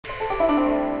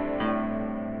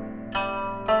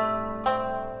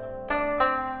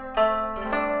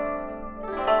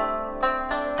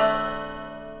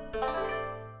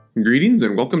Greetings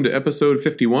and welcome to episode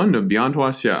 51 of Beyond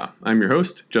Huaxia. I'm your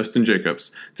host, Justin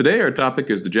Jacobs. Today our topic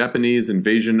is the Japanese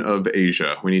invasion of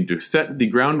Asia. We need to set the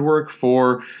groundwork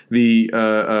for the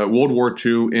World War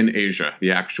II in Asia.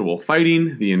 The actual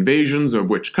fighting, the invasions of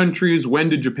which countries, when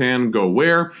did Japan go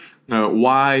where,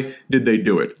 why did they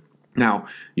do it? Now,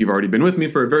 you've already been with me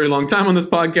for a very long time on this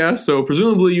podcast, so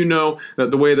presumably you know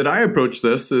that the way that I approach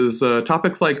this is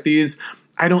topics like these.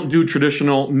 I don't do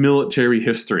traditional military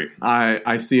history.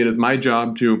 I see it as my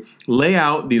job to lay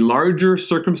out the larger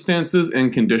circumstances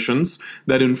and conditions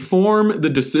that inform the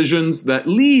decisions that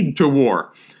lead to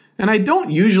war. And I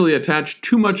don't usually attach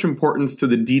too much importance to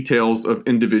the details of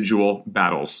individual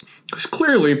battles. Because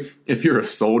clearly, if you're a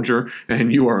soldier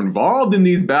and you are involved in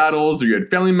these battles or you had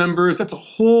family members, that's a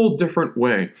whole different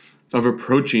way of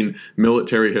approaching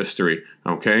military history,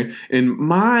 okay? In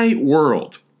my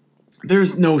world,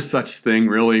 there's no such thing,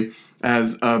 really,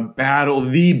 as a battle,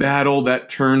 the battle that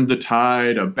turned the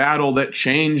tide, a battle that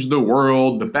changed the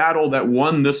world, the battle that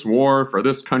won this war for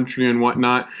this country and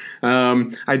whatnot.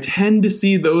 I tend to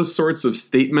see those sorts of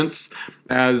statements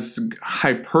as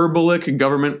hyperbolic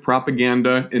government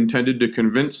propaganda intended to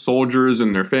convince soldiers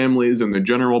and their families and the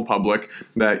general public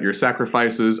that your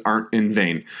sacrifices aren't in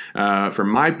vain.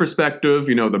 From my perspective,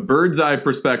 the bird's eye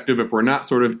perspective, if we're not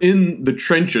sort of in the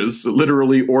trenches,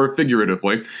 literally or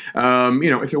figuratively,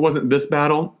 if it wasn't this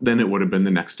battle, then it would have been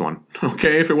the next one.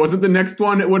 Okay, if it wasn't the next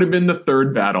one, it would have been the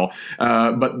third battle.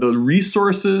 But the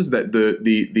resources that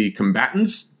the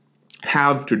combatants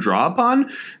have to draw upon,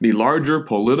 the larger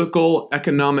political,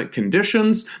 economic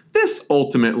conditions, this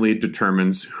ultimately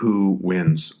determines who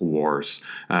wins wars.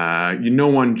 No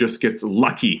one just gets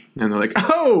lucky and they're like,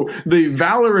 oh, the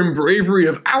valor and bravery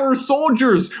of our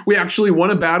soldiers. We actually won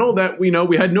a battle that we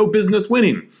had no business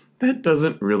winning. That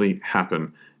doesn't really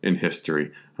happen in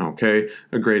history. Okay,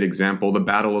 a great example, the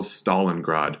Battle of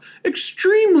Stalingrad.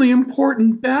 Extremely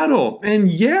important battle. And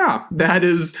yeah, that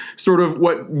is sort of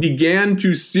what began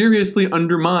to seriously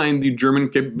undermine the German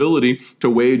capability to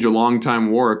wage a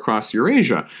long-time war across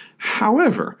Eurasia.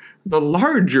 However, the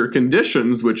larger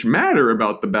conditions which matter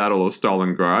about the Battle of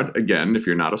Stalingrad, again, if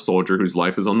you're not a soldier whose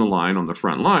life is on the line on the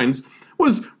front lines,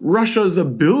 was Russia's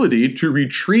ability to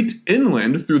retreat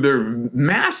inland through their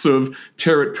massive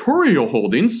territorial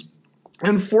holdings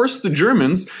and force the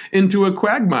Germans into a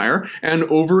quagmire and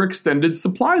overextended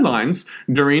supply lines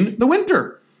during the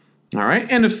winter. All right,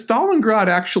 and if Stalingrad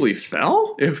actually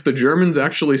fell, if the Germans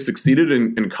actually succeeded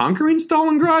in conquering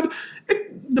Stalingrad,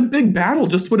 the big battle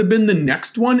just would have been the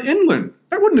next one inland.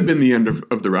 That wouldn't have been the end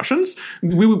of the Russians.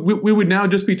 We would now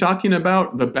just be talking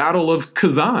about the Battle of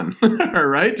Kazan, all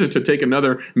right, to take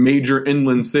another major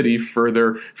inland city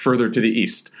further to the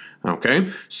east. Okay,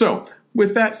 so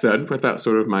with that said, with that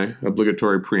sort of my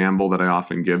obligatory preamble that I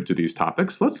often give to these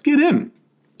topics, let's get in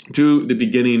to the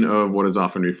beginning of what is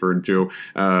often referred to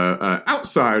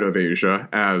outside of Asia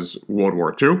as World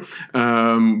War II,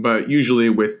 but usually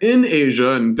within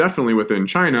Asia and definitely within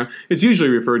China, it's usually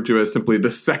referred to as simply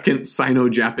the Second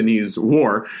Sino-Japanese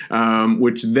War,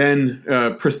 which then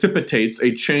precipitates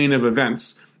a chain of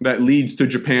events that leads to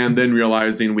Japan then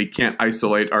realizing we can't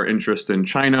isolate our interest in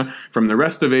China from the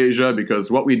rest of Asia because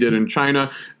what we did in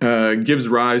China gives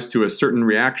rise to a certain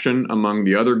reaction among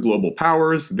the other global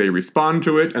powers. They respond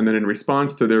to it, and then in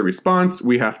response to their response,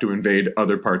 we have to invade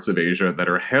other parts of Asia that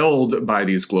are held by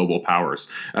these global powers.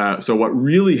 So what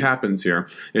really happens here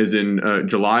is in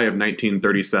July of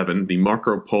 1937, the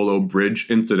Marco Polo Bridge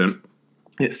incident,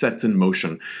 it sets in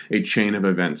motion a chain of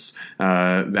events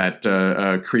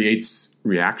that creates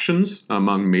reactions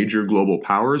among major global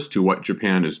powers to what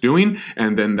Japan is doing,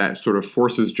 and then that sort of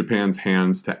forces Japan's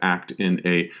hands to act in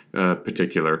a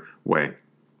particular way.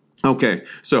 Okay,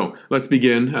 so let's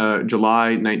begin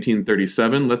July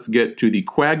 1937. Let's get to the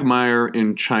quagmire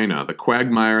in China, the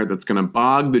quagmire that's going to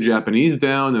bog the Japanese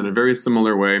down in a very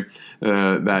similar way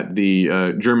that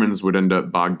the Germans would end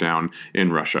up bogged down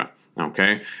in Russia.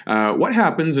 Okay, what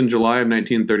happens in July of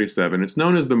 1937? It's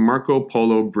known as the Marco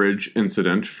Polo Bridge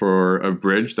incident, for a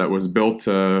bridge that was built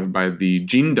by the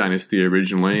Jin dynasty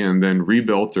originally and then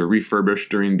rebuilt or refurbished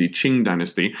during the Qing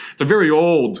dynasty. It's a very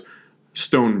old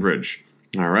stone bridge.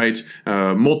 All right,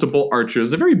 multiple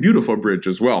arches, a very beautiful bridge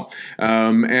as well.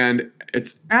 And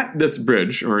it's at this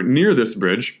bridge, or near this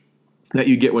bridge, that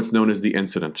you get what's known as the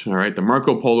incident, all right, the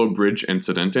Marco Polo Bridge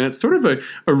incident. And it's sort of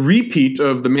a repeat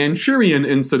of the Manchurian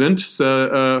incident 6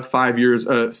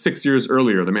 years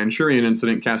earlier. The Manchurian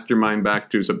incident, cast your mind back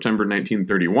to September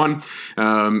 1931,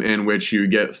 in which you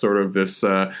get sort of this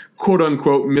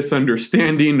quote-unquote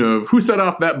misunderstanding of who set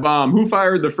off that bomb, who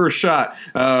fired the first shot.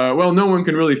 Well, no one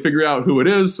can really figure out who it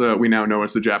is. We now know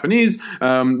it's the Japanese.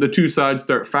 The two sides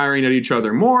start firing at each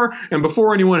other more, and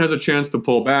before anyone has a chance to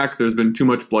pull back, there's been too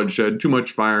much bloodshed, too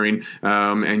much firing,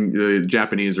 and the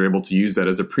Japanese are able to use that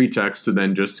as a pretext to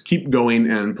then just keep going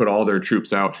and put all their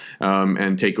troops out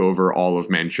and take over all of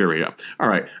Manchuria. All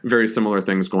right, very similar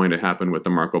things going to happen with the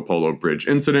Marco Polo Bridge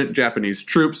incident. Japanese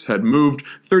troops had moved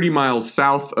 30 miles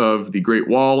south of the Great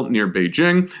Wall near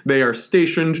Beijing. They are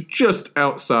stationed just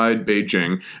outside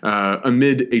Beijing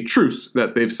amid a truce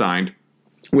that they've signed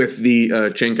with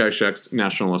the Chiang Kai-shek's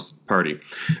Nationalist Party.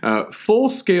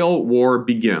 Full-scale war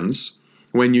begins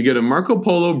when you get a Marco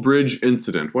Polo Bridge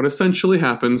incident. What essentially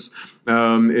happens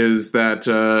is that,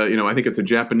 I think it's a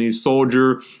Japanese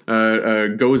soldier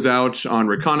goes out on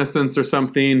reconnaissance or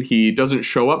something. He doesn't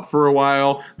show up for a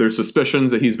while. There's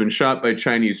suspicions that he's been shot by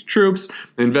Chinese troops.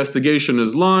 Investigation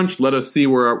is launched. Let us see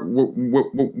where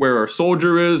our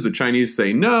soldier is. The Chinese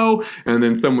say no. And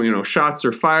then shots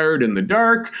are fired in the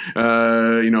dark.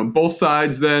 Both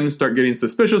sides then start getting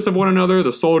suspicious of one another.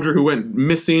 The soldier who went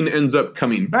missing ends up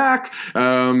coming back.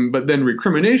 But then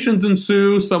recriminations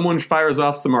ensue. Someone fires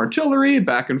off some artillery,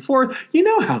 back and forth. You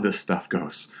know how this stuff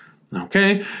goes.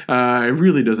 Okay? It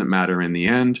really doesn't matter in the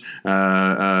end.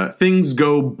 Things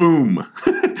go boom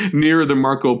near the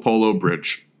Marco Polo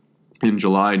Bridge in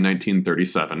July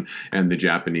 1937, and the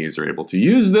Japanese are able to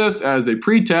use this as a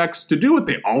pretext to do what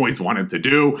they always wanted to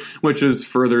do, which is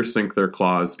further sink their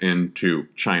claws into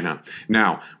China.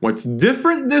 Now, what's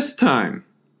different this time?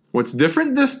 This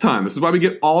is why we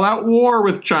get all-out war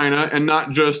with China and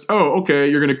not just, you're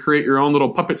going to create your own little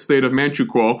puppet state of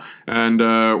Manchukuo, and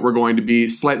we're going to be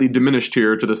slightly diminished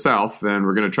here to the south, and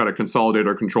we're going to try to consolidate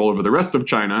our control over the rest of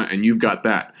China, and you've got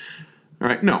that. All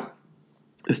right, no.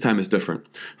 This time is different.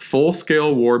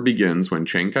 Full-scale war begins when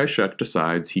Chiang Kai-shek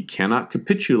decides he cannot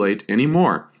capitulate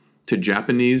anymore to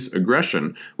Japanese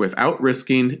aggression without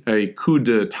risking a coup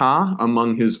d'etat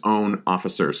among his own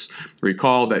officers.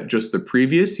 Recall that just the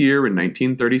previous year in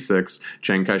 1936,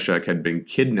 Chiang Kai-shek had been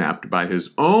kidnapped by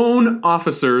his own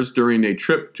officers during a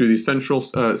trip to the central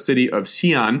city of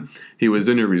Xi'an. He was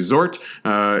in a resort,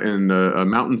 in the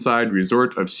mountainside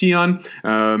resort of Xi'an,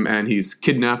 and he's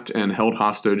kidnapped and held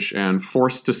hostage and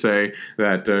forced to say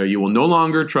that you will no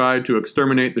longer try to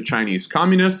exterminate the Chinese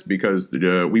communists because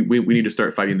we need to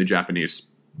start fighting the Japanese.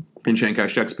 And Chiang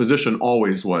Kai-shek's position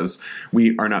always was,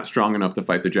 we are not strong enough to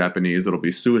fight the Japanese. It'll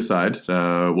be suicide.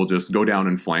 We'll just go down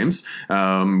in flames.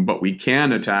 But we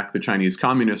can attack the Chinese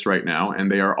communists right now,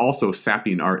 and they are also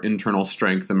sapping our internal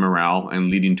strength and morale and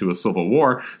leading to a civil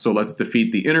war. So let's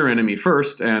defeat the inner enemy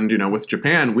first. And, with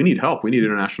Japan, we need help. We need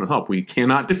international help. We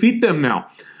cannot defeat them now.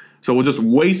 So we'll just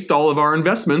waste all of our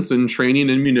investments in training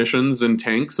and munitions and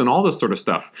tanks and all this sort of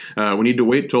stuff. We need to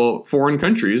wait till foreign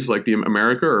countries like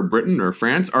America or Britain or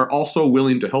France are also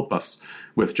willing to help us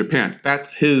with Japan.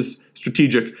 That's his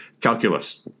strategic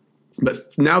calculus. But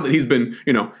now that he's been,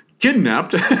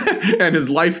 kidnapped and his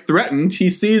life threatened, he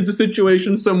sees the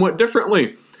situation somewhat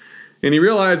differently. And he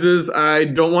realizes, I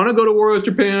don't want to go to war with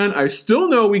Japan. I still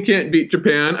know we can't beat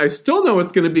Japan. I still know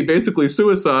it's going to be basically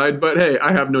suicide. But hey,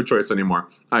 I have no choice anymore.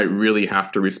 I really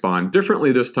have to respond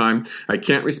differently this time. I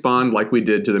can't respond like we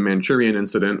did to the Manchurian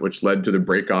incident, which led to the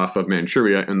breakoff of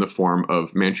Manchuria in the form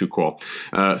of Manchukuo.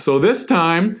 So this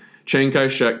time, Chiang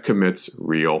Kai-shek commits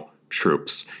real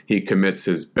troops. He commits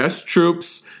his best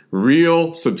troops,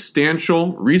 real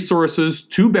substantial resources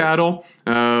to battle.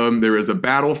 There is a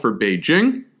battle for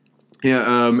Beijing.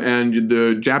 Yeah, and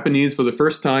the Japanese, for the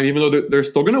first time, even though they're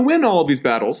still going to win all of these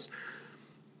battles,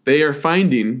 they are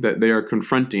finding that they are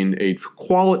confronting a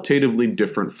qualitatively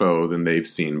different foe than they've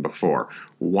seen before.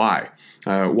 Why?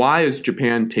 Why is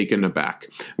Japan taken aback?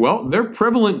 Well, their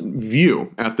prevalent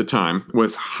view at the time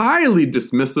was highly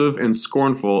dismissive and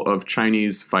scornful of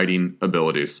Chinese fighting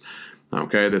abilities.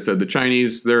 Okay, they said the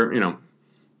Chinese,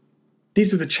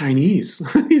 these are the Chinese.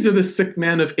 These are the sick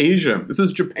men of Asia. This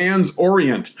is Japan's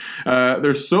Orient.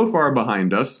 They're so far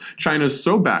behind us. China's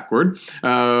so backward.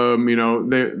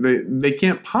 They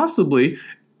can't possibly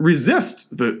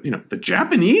resist the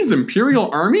Japanese Imperial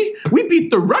Army. We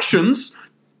beat the Russians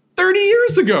 30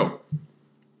 years ago.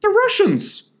 The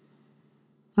Russians.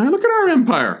 All right, look at our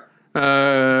empire.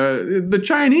 The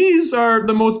Chinese are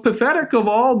the most pathetic of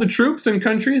all the troops and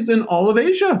countries in all of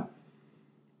Asia.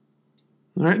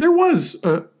 All right, there was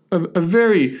a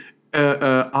very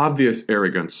obvious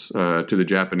arrogance to the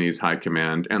Japanese high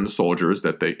command and the soldiers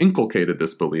that they inculcated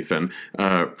this belief in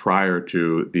prior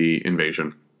to the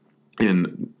invasion in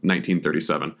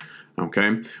 1937.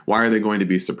 Okay, why are they going to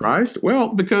be surprised? Well,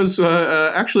 because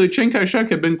actually Chiang Kai-shek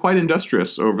had been quite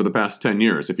industrious over the past 10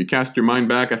 years. If you cast your mind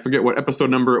back, I forget what episode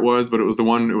number it was, but it was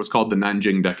it was called the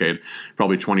Nanjing Decade,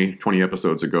 probably 20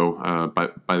 episodes ago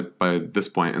by this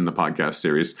point in the podcast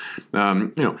series.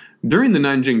 During the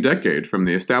Nanjing Decade, from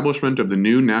the establishment of the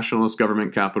new nationalist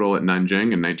government capital at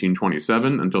Nanjing in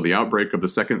 1927 until the outbreak of the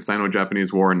Second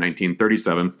Sino-Japanese War in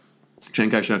 1937,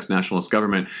 Chiang Kai-shek's nationalist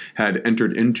government had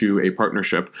entered into a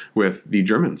partnership with the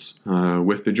Germans,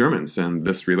 and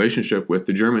this relationship with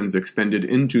the Germans extended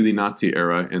into the Nazi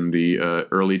era in the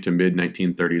early to mid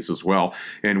 1930s as well,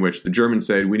 in which the Germans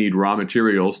said, we need raw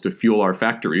materials to fuel our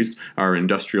factories, our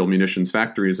industrial munitions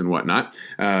factories and whatnot,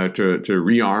 to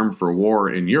rearm for war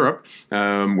in Europe.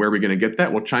 Where are we going to get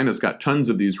that? Well, China's got tons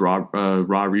of these raw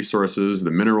resources,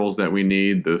 the minerals that we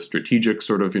need, the strategic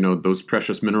sort of, those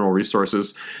precious mineral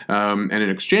resources. And in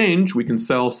exchange, we can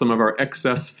sell some of our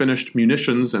excess finished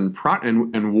munitions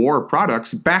and war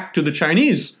products back to the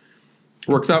Chinese.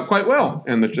 Works out quite well,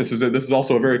 and this is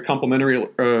also a very complementary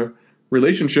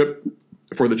relationship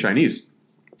for the Chinese.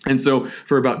 And so,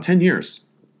 for about 10 years,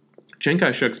 Chiang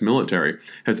Kai-shek's military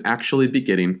has actually been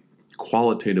getting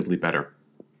qualitatively better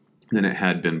than it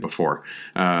had been before.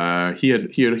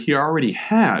 He already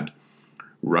had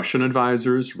Russian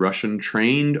advisors, Russian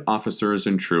trained officers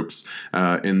and troops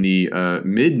in the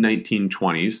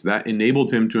mid-1920s that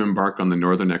enabled him to embark on the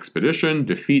Northern Expedition,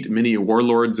 defeat many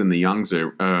warlords in the Yangtze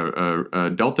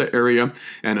Delta area,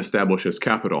 and establish his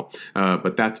capital.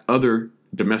 But that's other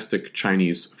domestic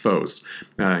Chinese foes.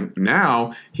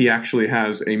 Now he actually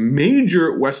has a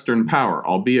major Western power,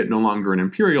 albeit no longer an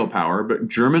imperial power, but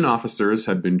German officers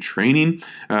have been training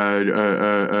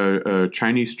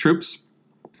Chinese troops.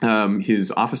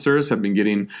 His officers have been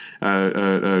getting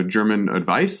German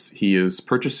advice. He is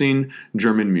purchasing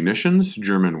German munitions,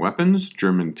 German weapons,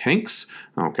 German tanks.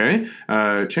 Okay,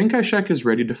 Chiang Kai-shek is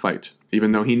ready to fight,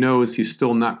 even though he knows he's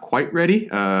still not quite ready.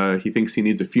 He thinks he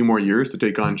needs a few more years to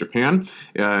take on Japan.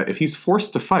 If he's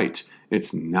forced to fight,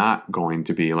 it's not going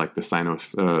to be like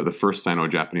the first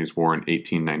Sino-Japanese War in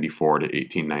 1894 to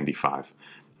 1895.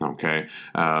 Okay,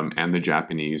 and the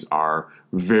Japanese are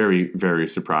very, very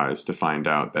surprised to find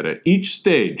out that at each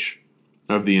stage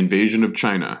of the invasion of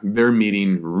China, they're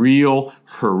meeting real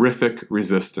horrific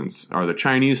resistance. Are the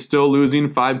Chinese still losing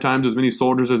 5 times as many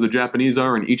soldiers as the Japanese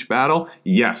are in each battle?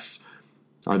 Yes.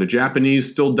 Are the Japanese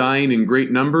still dying in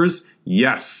great numbers?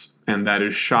 Yes. And that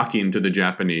is shocking to the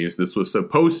Japanese. This was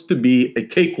supposed to be a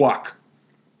cakewalk.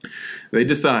 They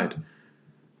decide,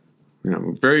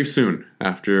 very soon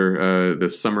after the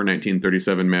summer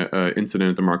 1937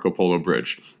 incident at the Marco Polo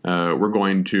Bridge, we're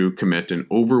going to commit an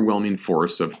overwhelming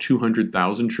force of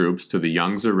 200,000 troops to the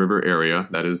Yangtze River area.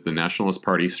 That is the Nationalist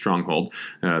Party stronghold.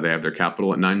 They have their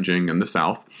capital at Nanjing in the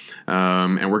south.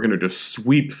 And we're going to just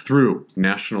sweep through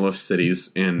nationalist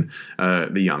cities in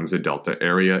the Yangtze Delta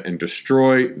area and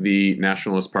destroy the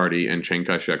Nationalist Party and Chiang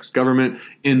Kai-shek's government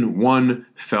in one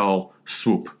fell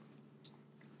swoop.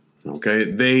 Okay,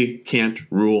 they can't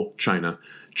rule China.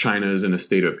 China is in a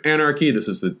state of anarchy. This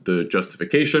is the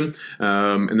justification.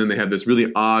 And then they have this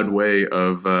really odd way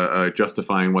of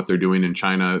justifying what they're doing in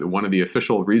China. One of the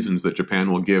official reasons that Japan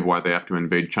will give why they have to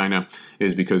invade China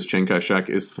is because Chiang Kai-shek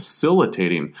is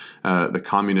facilitating the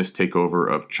communist takeover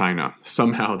of China.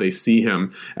 Somehow they see him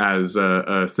as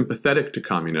sympathetic to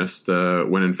communists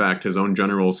when in fact his own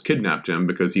generals kidnapped him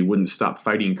because he wouldn't stop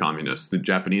fighting communists. The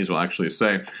Japanese will actually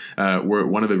say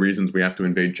one of the reasons we have to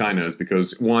invade China is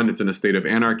because, one, it's in a state of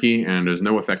anarchy and there's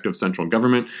no effective central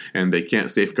government, and they can't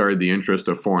safeguard the interest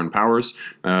of foreign powers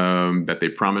that they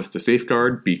promised to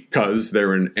safeguard because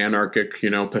they're an anarchic,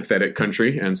 pathetic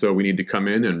country, and so we need to come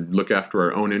in and look after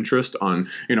our own interest on,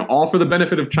 all for the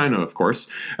benefit of China, of course.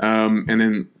 And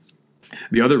then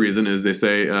the other reason is they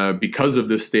say because of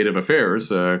this state of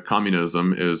affairs,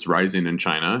 communism is rising in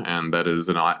China, and that is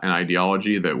an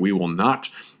ideology that we will not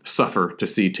suffer to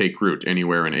see take root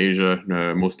anywhere in Asia,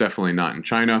 most definitely not in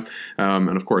China.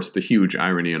 And of course, the huge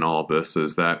irony in all of this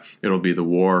is that it'll be the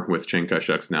war with Chiang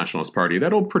Kai-shek's Nationalist Party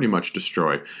that'll pretty much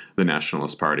destroy the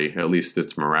Nationalist Party, at least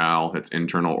its morale, its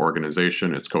internal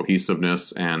organization, its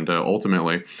cohesiveness, and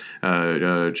ultimately,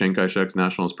 Chiang Kai-shek's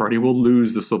Nationalist Party will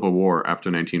lose the Civil War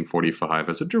after 1945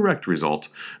 as a direct result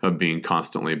of being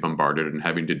constantly bombarded and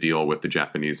having to deal with the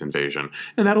Japanese invasion.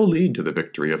 And that'll lead to the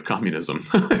victory of communism,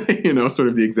 sort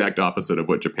of the exact opposite of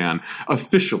what Japan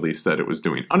officially said it was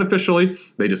doing. Unofficially,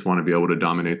 they just want to be able to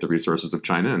dominate the resources of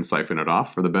China and siphon it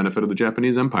off for the benefit of the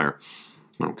Japanese empire.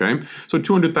 Okay, so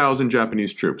 200,000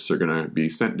 Japanese troops are going to be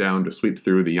sent down to sweep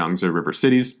through the Yangtze River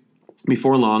cities.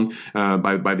 Before long,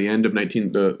 by the end of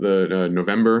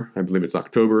November, I believe it's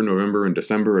October, November, and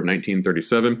December of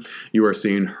 1937, you are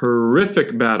seeing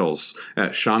horrific battles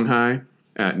at Shanghai,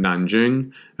 at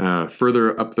Nanjing,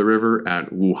 further up the river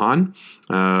at Wuhan.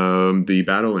 The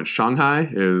battle in Shanghai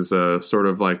is sort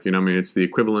of like, it's the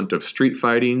equivalent of street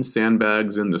fighting,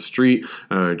 sandbags in the street,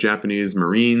 Japanese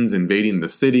Marines invading the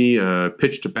city,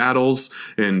 pitched battles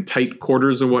in tight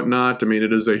quarters and whatnot.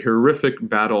 It is a horrific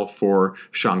battle for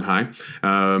Shanghai,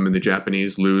 and the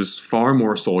Japanese lose far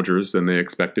more soldiers than they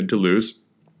expected to lose.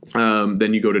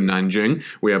 Then you go to Nanjing.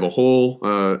 We have a whole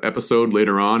episode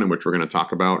later on in which we're going to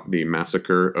talk about the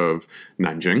massacre of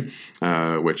Nanjing,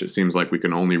 which it seems like we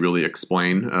can only really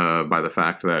explain by the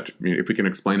fact that, if we can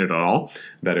explain it at all,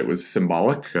 that it was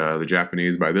symbolic. The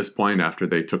Japanese, by this point, after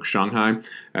they took Shanghai,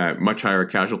 at much higher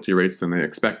casualty rates than they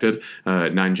expected.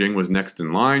 Nanjing was next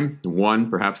in line. One,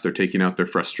 perhaps they're taking out their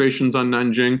frustrations on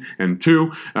Nanjing, and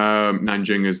two,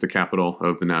 Nanjing is the capital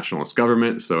of the nationalist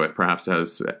government, so it perhaps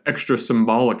has extra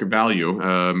symbolic value,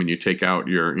 and you take out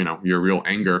your real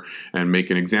anger and make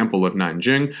an example of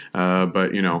Nanjing.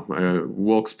 But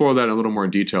we'll explore that in a little more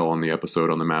detail on the episode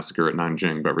on the massacre at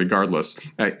Nanjing. But regardless,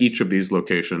 at each of these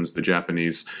locations, the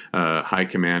Japanese high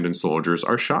command and soldiers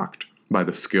are shocked by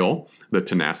the skill, the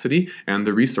tenacity, and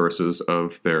the resources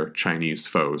of their Chinese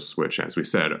foes, which, as we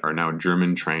said, are now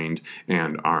German trained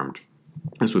and armed.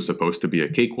 This was supposed to be a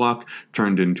cakewalk,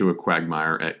 turned into a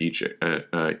quagmire at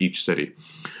each city.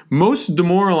 Most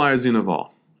demoralizing of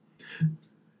all,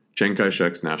 Chiang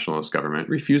Kai-shek's nationalist government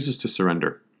refuses to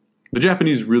surrender. The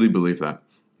Japanese really believe that.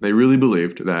 They really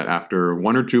believed that after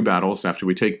one or two battles, after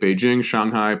we take Beijing,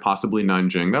 Shanghai, possibly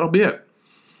Nanjing, that'll be it.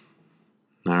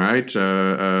 All right,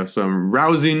 some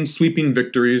rousing, sweeping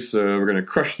victories. We're going to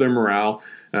crush their morale.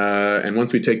 And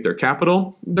once we take their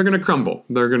capital, they're going to crumble.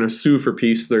 They're going to sue for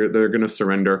peace. They're going to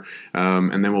surrender.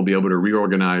 And then we'll be able to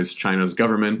reorganize China's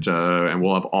government, and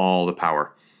we'll have all the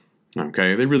power.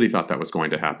 Okay, they really thought that was going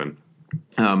to happen.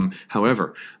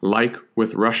 However, like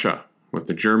with Russia, with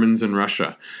the Germans in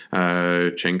Russia,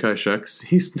 Chiang Kai-shek,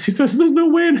 he says, there's no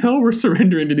way in hell we're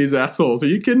surrendering to these assholes. Are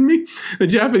you kidding me? The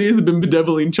Japanese have been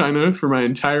bedeviling China for my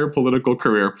entire political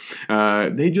career.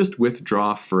 They just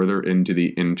withdraw further into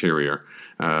the interior,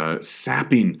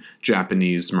 sapping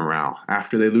Japanese morale.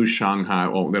 After they lose Shanghai,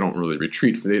 well, they don't really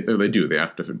retreat. They do. They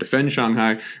have to defend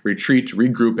Shanghai, retreat,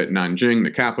 regroup at Nanjing,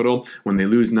 the capital. When they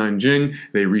lose Nanjing,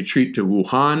 they retreat to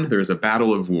Wuhan. There's a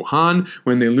battle of Wuhan.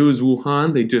 When they lose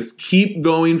Wuhan, they just keep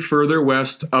going further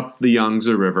west up the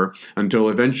Yangtze River until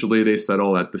eventually they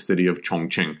settle at the city of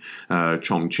Chongqing.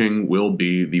 Chongqing will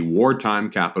be the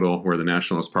wartime capital where the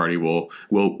Nationalist Party will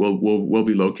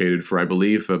be located for, I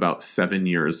believe, about 7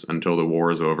 years until the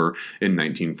war is over in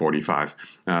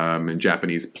 1945. And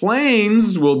Japanese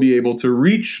planes will be able to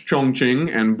reach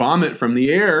Chongqing and bomb it from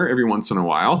the air every once in a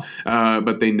while,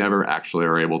 but they never actually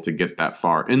are able to get that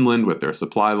far inland with their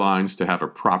supply lines to have a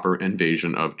proper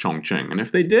invasion of Chongqing. And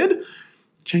if they did,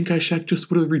 Chiang Kai-shek just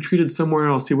would have retreated somewhere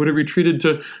else. He would have retreated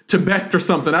to Tibet or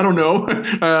something. I don't know.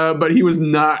 But he was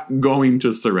not going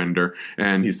to surrender.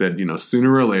 And he said,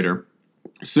 sooner or later,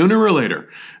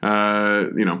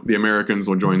 the Americans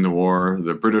will join the war,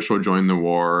 the British will join the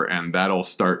war, and that'll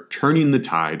start turning the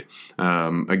tide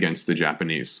against the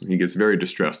Japanese. He gets very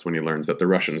distressed when he learns that the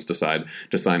Russians decide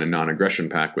to sign a non-aggression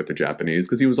pact with the Japanese,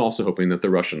 because he was also hoping that the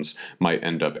Russians might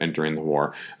end up entering the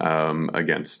war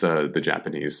against the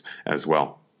Japanese as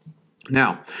well.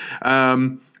 Now,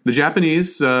 the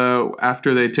Japanese,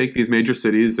 after they take these major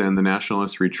cities and the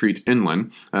nationalists retreat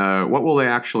inland, what will they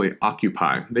actually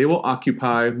occupy? They will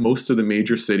occupy most of the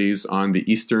major cities on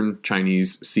the eastern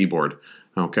Chinese seaboard.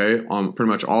 Okay, pretty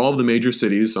much all of the major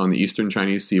cities on the eastern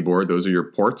Chinese seaboard, those are your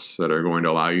ports that are going to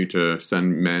allow you to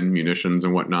send men, munitions,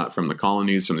 and whatnot from the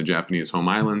colonies, from the Japanese home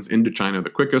islands into China the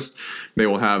quickest. They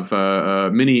will have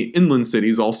many inland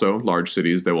cities, also large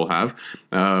cities they will have.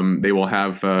 They will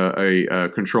have a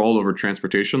control over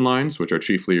transportation lines, which are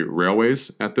chiefly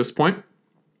railways at this point.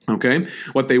 Okay,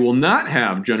 what they will not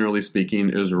have, generally speaking,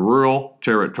 is rural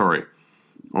territory,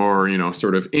 or,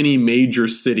 sort of any major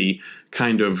city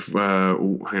kind of,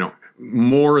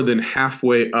 more than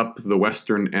halfway up the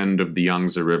western end of the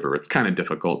Yangtze River. It's kind of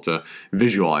difficult to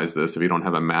visualize this if you don't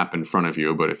have a map in front of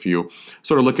you, but if you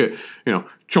sort of look at,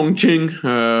 Chongqing,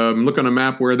 look on a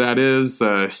map where that is,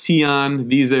 Xi'an,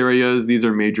 these areas, these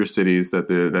are major cities that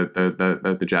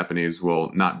the Japanese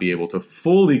will not be able to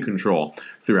fully control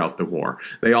throughout the war.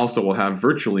 They also will have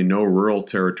virtually no rural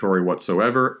territory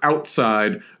whatsoever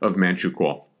outside of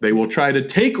Manchukuo. They will try to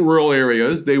take rural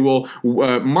areas. They will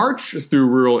march through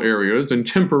rural areas, and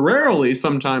temporarily,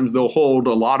 sometimes they'll hold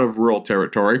a lot of rural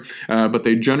territory, but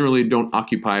they generally don't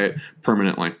occupy it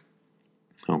permanently.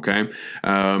 Okay,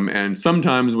 and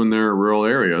sometimes when there are rural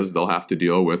areas, they'll have to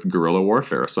deal with guerrilla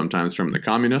warfare, sometimes from the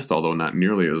communists, although not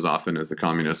nearly as often as the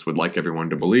communists would like everyone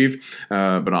to believe,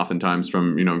 but oftentimes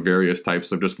from various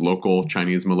types of just local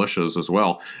Chinese militias as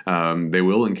well. They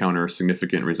will encounter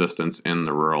significant resistance in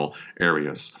the rural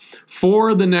areas.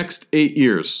 For the next 8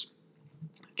 years,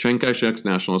 Chiang Kai-shek's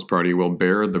Nationalist Party will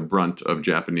bear the brunt of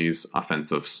Japanese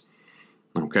offensives.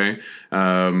 Okay,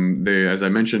 as I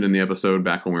mentioned in the episode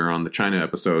back when we were on the China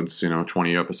episodes,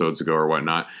 20 episodes ago or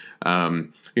whatnot,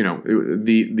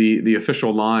 the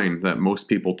official line that most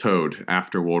people towed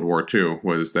after World War II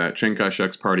was that Chiang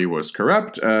Kai-shek's party was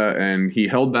corrupt, and he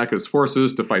held back his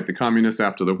forces to fight the communists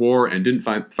after the war and didn't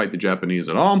fight the Japanese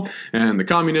at all. And the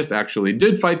communists actually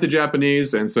did fight the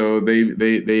Japanese, and so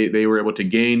they were able to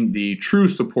gain the true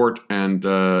support and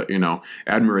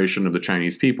admiration of the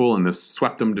Chinese people, and this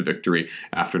swept them to victory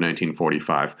after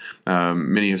 1945.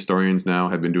 Many historians now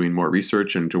have been doing more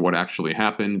research into what actually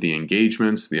happened, the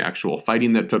engagements, the actual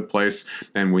fighting that took place,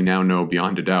 and we now know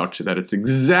beyond a doubt that it's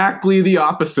exactly the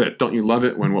opposite. Don't you love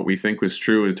it when what we think was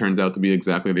true, it turns out to be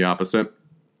exactly the opposite?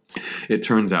 It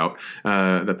turns out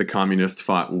that the communists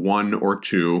fought 1 or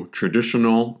 2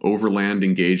 traditional overland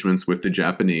engagements with the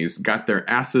Japanese, got their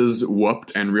asses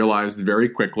whooped, and realized very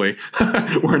quickly,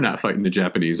 we're not fighting the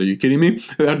Japanese. Are you kidding me?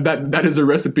 That is a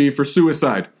recipe for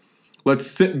suicide. Let's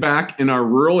sit back in our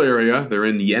rural area. They're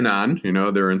in Yan'an,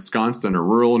 they're ensconced in a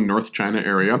rural North China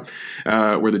area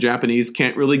where the Japanese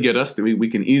can't really get us. We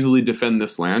can easily defend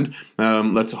this land.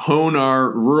 Let's hone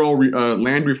our rural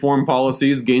land reform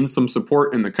policies, gain some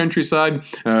support in the countryside,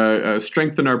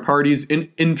 strengthen our party's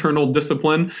internal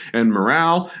discipline and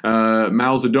morale.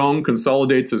 Mao Zedong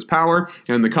consolidates his power,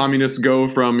 and the communists go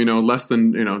from less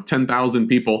than 10,000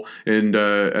 people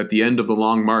at the end of the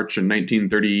Long March in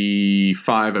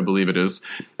 1935, I believe it is,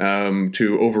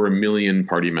 to over 1 million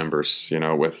party members,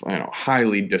 with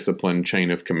highly disciplined chain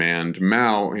of command.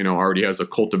 Mao, already has a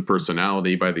cult of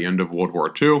personality by the end of World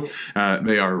War II.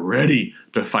 They are ready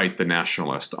to fight the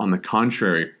nationalist. On the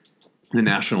contrary, the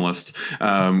nationalists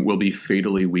will be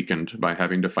fatally weakened by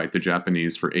having to fight the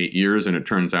Japanese for 8 years, and it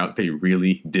turns out they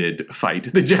really did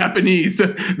fight the Japanese.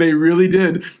 They really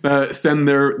did send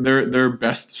their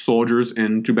best soldiers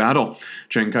into battle.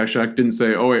 Chiang Kai-shek didn't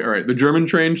say, oh, wait, all right, the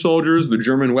German-trained soldiers, the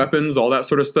German weapons, all that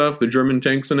sort of stuff, the German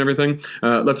tanks and everything,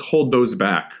 let's hold those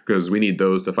back because we need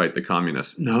those to fight the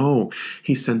communists. No,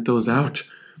 he sent those out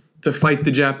to fight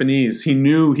the Japanese. He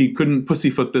knew he couldn't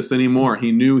pussyfoot this anymore.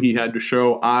 He knew he had to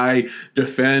show, I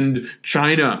defend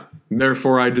China,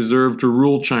 therefore I deserve to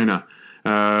rule China.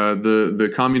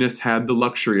 The communists had the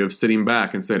luxury of sitting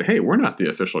back and said, hey, we're not the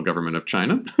official government of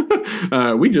China.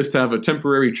 We just have a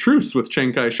temporary truce with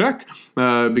Chiang Kai-shek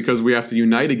because we have to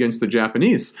unite against the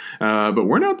Japanese. But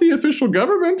we're not the official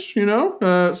government,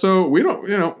 so we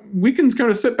don't, we can kind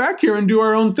of sit back here and do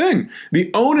our own thing. The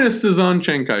onus is on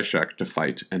Chiang Kai-shek to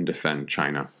fight and defend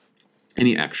China. And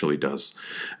he actually does.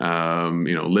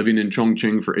 Living in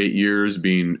Chongqing for 8 years,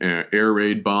 being air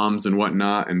raid bombs and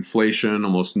whatnot, inflation,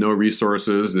 almost no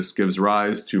resources. This gives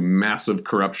rise to massive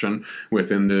corruption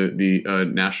within the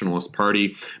Nationalist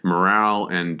Party. Morale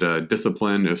and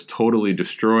discipline is totally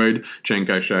destroyed. Chiang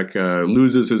Kai-shek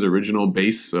loses his original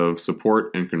base of support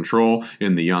and control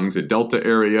in the Yangtze Delta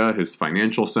area, his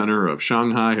financial center of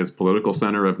Shanghai, his political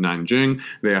center of Nanjing.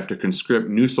 They have to conscript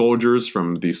new soldiers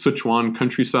from the Sichuan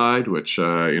countryside, which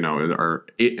are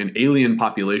an alien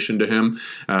population to him.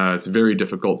 It's very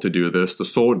difficult to do this.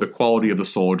 The quality of the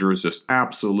soldiers just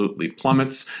absolutely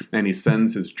plummets, and he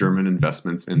sends his German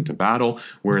investments into battle,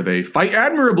 where they fight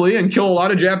admirably and kill a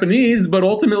lot of Japanese, but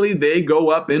ultimately they go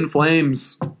up in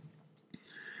flames.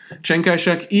 Chiang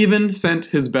Kai-shek even sent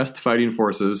his best fighting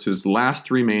forces, his last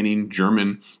remaining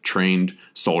German-trained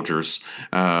soldiers,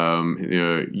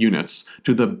 units,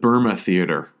 to the Burma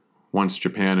Theater. Once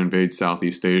Japan invades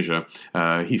Southeast Asia,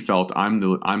 he felt, I'm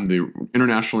the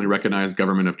internationally recognized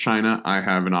government of China. I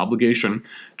have an obligation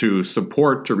to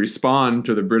respond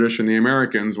to the British and the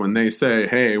Americans when they say,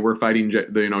 "Hey, we're fighting,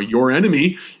 your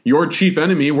enemy, your chief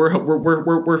enemy.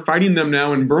 We're fighting them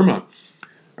now in Burma.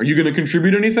 Are you going to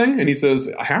contribute anything?" And he says,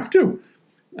 "I have to.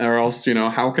 Or else,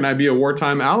 how can I be a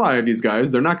wartime ally of these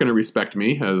guys? They're not going to respect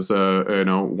me as,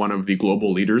 one of the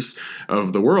global leaders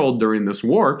of the world during this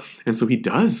war." And so he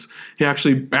does. He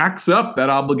actually backs up that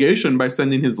obligation by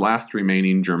sending his last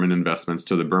remaining German investments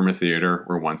to the Burma Theater,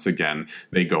 where once again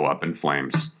they go up in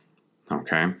flames.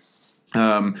 Okay?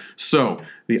 So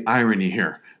the irony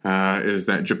here. is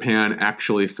that Japan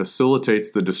actually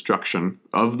facilitates the destruction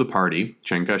of the party,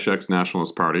 Chiang Kai-shek's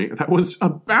Nationalist Party, that was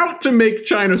about to make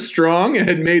China strong and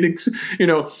had made,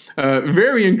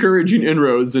 very encouraging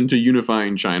inroads into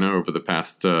unifying China over the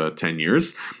past 10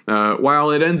 years, while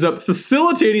it ends up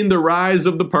facilitating the rise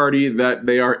of the party that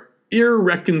they are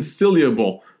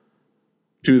irreconcilable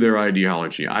to their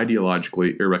ideology,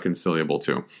 ideologically irreconcilable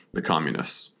to the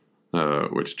communists,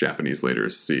 which Japanese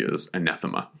leaders see as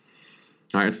anathema.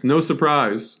 All right, it's no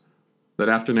surprise that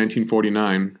after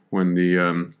 1949, when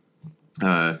the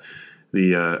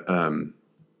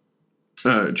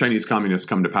Chinese communists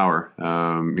come to power,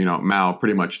 Mao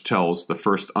pretty much tells the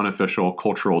first unofficial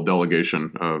cultural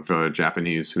delegation of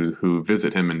Japanese who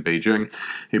visit him in Beijing,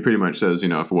 he pretty much says,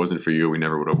 if it wasn't for you, we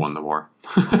never would have won the war.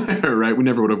 Right? We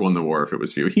never would have won the war if it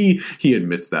was for you. He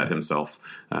admits that himself,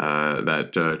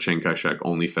 that Chiang Kai-shek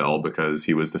only fell because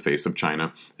he was the face of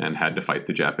China and had to fight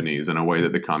the Japanese in a way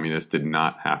that the communists did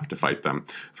not have to fight them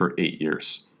for 8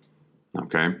 years.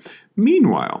 Okay?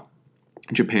 Meanwhile,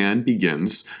 Japan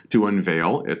begins to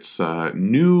unveil its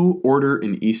new order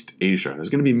in East Asia. There's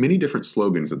going to be many different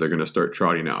slogans that they're going to start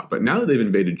trotting out. But now that they've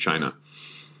invaded China,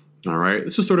 all right,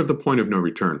 this is sort of the point of no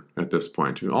return at this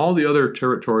point. All the other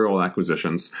territorial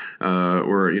acquisitions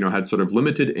had sort of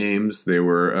limited aims. They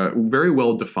were very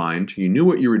well defined. You knew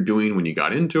what you were doing when you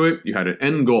got into it. You had an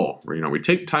end goal. We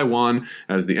take Taiwan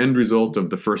as the end result of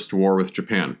the first war with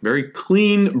Japan. Very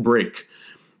clean break.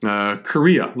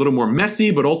 Korea, a little more messy,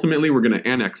 but ultimately we're going to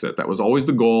annex it. That was always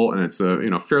the goal, and it's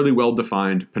a fairly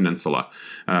well-defined peninsula.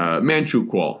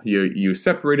 Manchukuo, you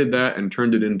separated that and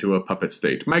turned it into a puppet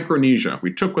state. Micronesia,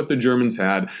 we took what the Germans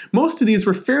had. Most of these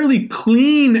were fairly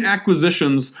clean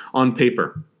acquisitions on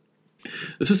paper.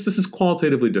 This is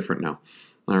qualitatively different now.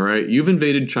 All right, you've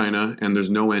invaded China, and there's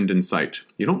no end in sight.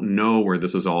 You don't know where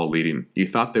this is all leading. You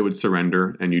thought they would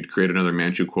surrender, and you'd create another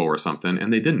Manchukuo or something,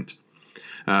 and they didn't.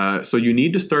 So you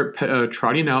need to start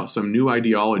trotting out some new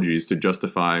ideologies to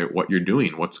justify what you're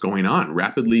doing, what's going on,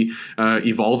 rapidly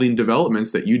evolving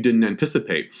developments that you didn't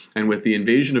anticipate. And with the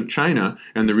invasion of China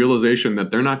and the realization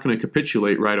that they're not going to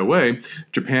capitulate right away,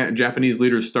 Japanese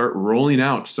leaders start rolling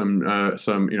out some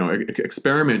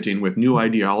experimenting with new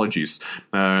ideologies.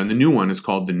 And the new one is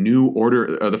called the New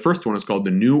Order. The first one is called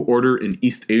the New Order in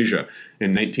East Asia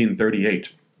in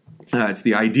 1938. It's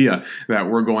the idea that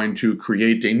we're going to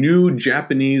create a new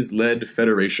Japanese-led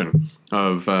federation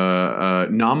of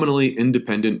nominally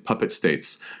independent puppet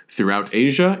states throughout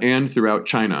Asia and throughout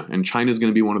China. And China is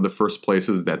going to be one of the first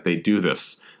places that they do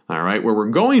this. All right, where we're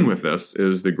going with this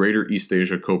is the Greater East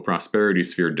Asia Co-Prosperity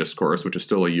Sphere discourse, which is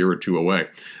still a year or two away.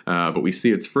 But we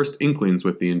see its first inklings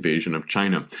with the invasion of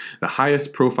China. The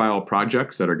highest profile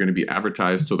projects that are going to be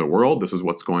advertised to the world, this is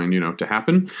what's going to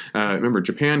happen. Remember,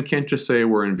 Japan can't just say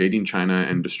we're invading China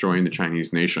and destroying the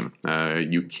Chinese nation.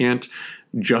 You can't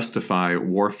justify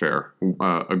warfare,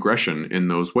 aggression in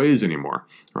those ways anymore,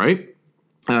 right?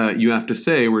 You have to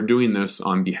say we're doing this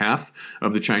on behalf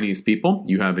of the Chinese people.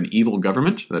 You have an evil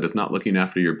government that is not looking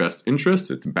after your best interests.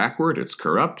 It's backward. It's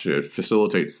corrupt. It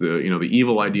facilitates the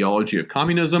evil ideology of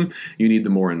communism. You need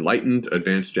the more enlightened,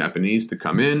 advanced Japanese to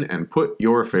come in and put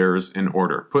your affairs in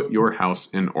order. Put your house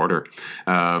in order.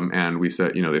 And we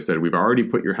said, they said we've already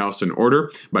put your house in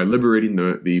order by liberating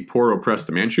the poor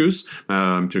oppressed Manchus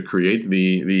to create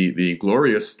the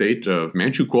glorious state of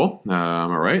Manchukuo.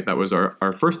 All right, that was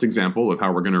our first example of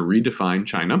how we're going to redefine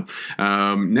China.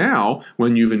 Now,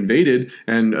 when you've invaded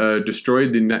and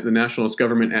destroyed the nationalist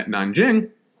government at Nanjing,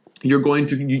 you're going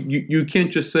to you can't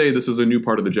just say this is a new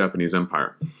part of the Japanese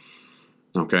empire.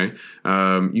 Okay,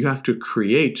 you have to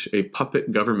create a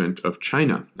puppet government of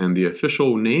China, and the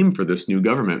official name for this new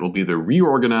government will be the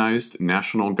Reorganized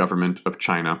National Government of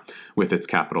China, with its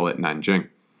capital at Nanjing.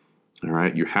 All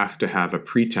right, you have to have a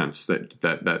pretense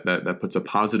that puts a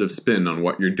positive spin on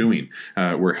what you're doing.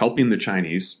 We're helping the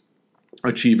Chinese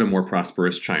achieve a more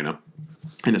prosperous China,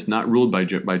 and it's not ruled by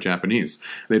Japanese.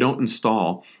 They don't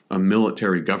install a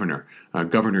military governor, a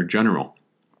governor general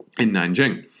in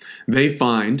Nanjing. They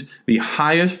find the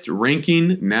highest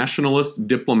ranking nationalist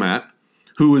diplomat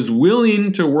who is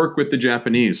willing to work with the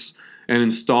Japanese and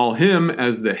install him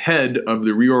as the head of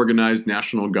the Reorganized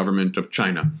National Government of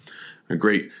China. A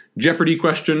great Jeopardy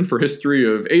question for history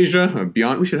of Asia.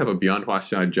 We should have a Beyond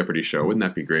Huaxia Jeopardy show. Wouldn't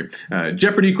that be great?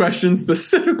 Jeopardy questions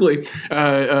specifically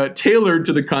tailored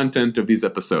to the content of these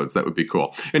episodes. That would be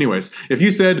cool. Anyways, if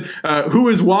you said, who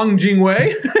is Wang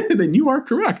Jingwei? Then you are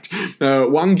correct.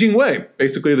 Wang Jingwei,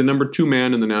 basically the number 2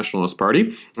 man in the Nationalist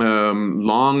Party,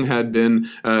 long had been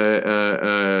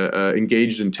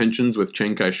engaged in tensions with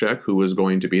Chiang Kai-shek, who was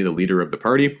going to be the leader of the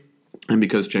party. And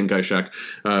because Chiang Kai-shek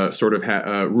sort of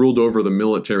ruled over the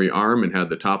military arm and had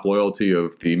the top loyalty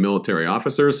of the military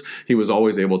officers, he was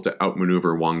always able to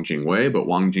outmaneuver Wang Jingwei. But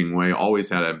Wang Jingwei always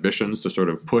had ambitions to sort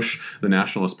of push the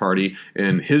Nationalist Party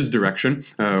in his direction.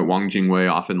 Wang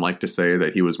Jingwei often liked to say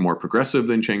that he was more progressive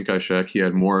than Chiang Kai-shek. He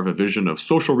had more of a vision of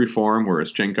social reform,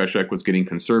 whereas Chiang Kai-shek was getting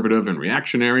conservative and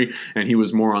reactionary, and he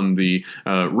was more on the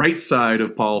right side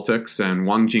of politics, and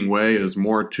Wang Jingwei is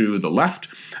more to the left.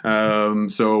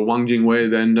 So Wang Jingwei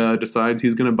then decides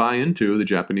he's going to buy into the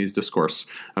Japanese discourse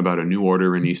about a new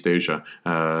order in East Asia.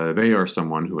 They are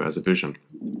someone who has a vision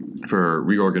for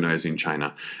reorganizing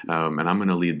China, and I'm going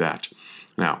to lead that.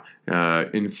 Now,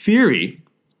 in theory,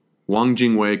 Wang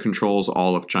Jingwei controls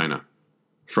all of China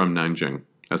from Nanjing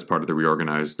as part of the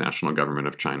reorganized national government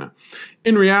of China.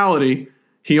 In reality,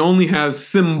 he only has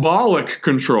symbolic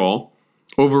control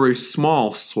over a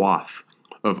small swath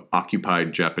of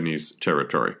occupied Japanese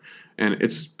territory. And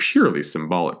it's purely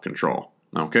symbolic control,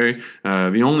 okay?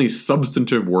 The only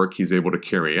substantive work he's able to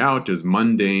carry out is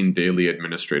mundane daily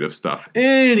administrative stuff.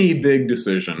 Any big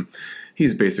decision,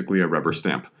 he's basically a rubber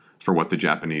stamp for what the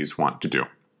Japanese want to do.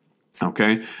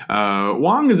 Okay,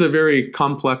 Wang is a very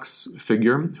complex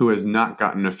figure who has not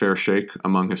gotten a fair shake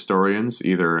among historians,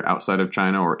 either outside of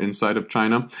China or inside of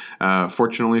China.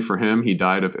 Fortunately for him, he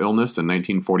died of illness in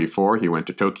 1944. He went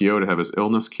to Tokyo to have his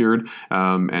illness cured,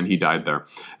 and he died there.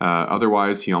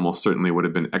 Otherwise, he almost certainly would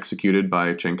have been executed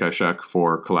by Chiang Kai-shek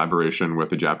for collaboration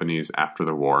with the Japanese after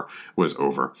the war was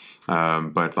over.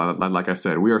 But like I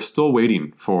said, we are still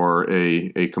waiting for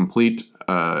a complete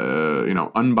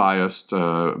unbiased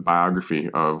biography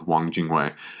of Wang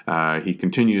Jingwei. He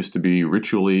continues to be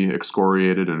ritually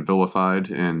excoriated and vilified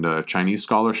in Chinese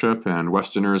scholarship, and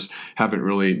Westerners haven't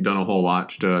really done a whole lot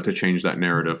to change that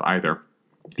narrative either.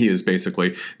 He is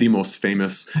basically the most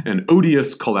famous and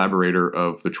odious collaborator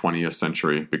of the 20th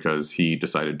century because he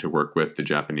decided to work with the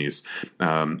Japanese.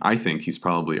 I think he's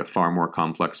probably a far more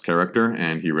complex character,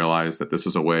 and he realized that this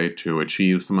is a way to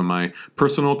achieve some of my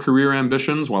personal career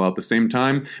ambitions, while at the same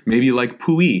time, maybe like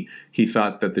Puyi, he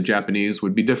thought that the Japanese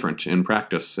would be different in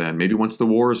practice, and maybe once the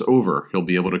war is over, he'll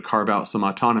be able to carve out some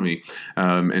autonomy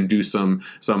and do some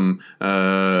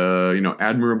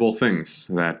admirable things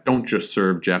that don't just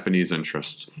serve Japanese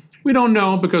interests. We don't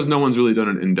know because no one's really done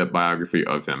an in-depth biography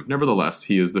of him. Nevertheless,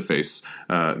 he is the face,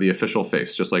 the official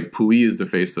face. Just like Puyi is the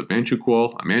face of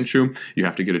Manchukuo, a Manchu, you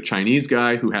have to get a Chinese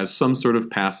guy who has some sort of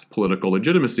past political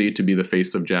legitimacy to be the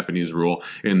face of Japanese rule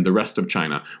in the rest of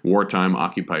China, wartime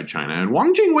occupied China. And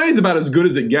Wang Jingwei is about as good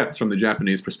as it gets from the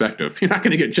Japanese perspective. You're not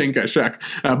going to get Chiang Kai-shek,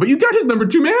 but you got his number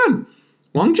two man.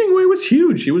 Wang Jingwei was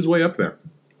huge. He was way up there.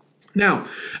 Now,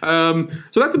 so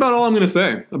that's about all I'm going to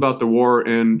say about the war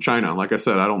in China. Like I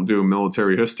said, I don't do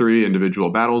military history, individual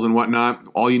battles and whatnot.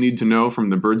 All you need to know from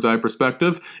the bird's eye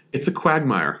perspective, it's a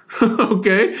quagmire,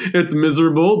 okay? It's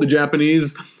miserable. The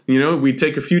Japanese, we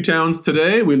take a few towns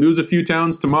today, we lose a few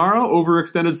towns tomorrow,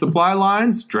 overextended supply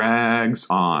lines, drags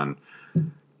on.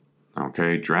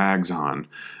 Okay, drags on.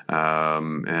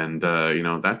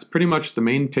 That's pretty much the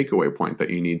main takeaway point that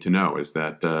you need to know is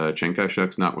that Chiang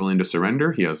Kai-shek's not willing to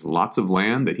surrender. He has lots of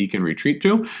land that he can retreat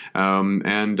to,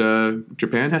 and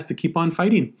Japan has to keep on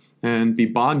fighting and be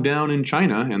bogged down in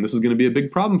China, and this is going to be a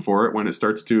big problem for it when it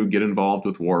starts to get involved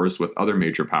with wars with other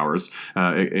major powers.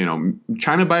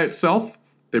 China by itself,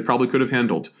 they probably could have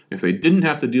handled. If they didn't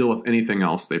have to deal with anything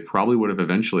else, they probably would have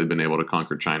eventually been able to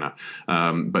conquer China.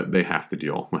 But they have to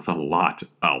deal with a lot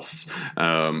else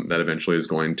that eventually is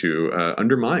going to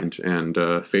undermine and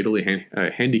fatally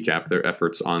handicap their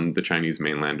efforts on the Chinese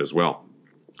mainland as well.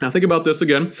 Now think about this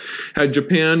again. Had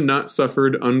Japan not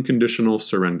suffered unconditional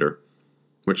surrender,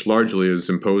 which largely is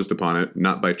imposed upon it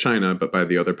not by China, but by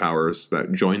the other powers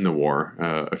that joined the war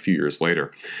a few years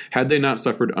later. Had they not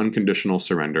suffered unconditional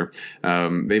surrender,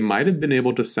 they might have been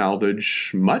able to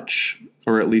salvage much,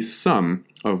 or at least some,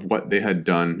 of what they had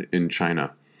done in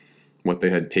China, what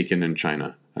they had taken in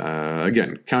China.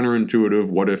 Again, counterintuitive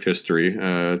what-if history.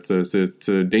 It's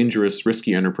a dangerous,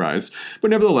 risky enterprise. But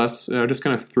nevertheless, just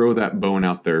kind of throw that bone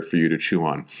out there for you to chew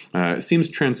on. It seems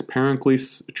transparently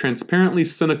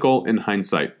cynical in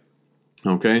hindsight.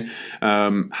 Okay?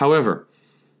 However,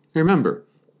 remember,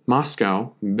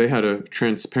 Moscow, they had a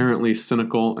transparently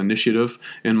cynical initiative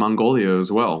in Mongolia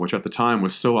as well, which at the time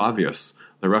was so obvious.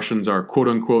 The Russians are,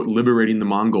 quote-unquote, liberating the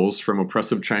Mongols from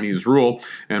oppressive Chinese rule,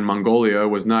 and Mongolia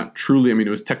was not truly, it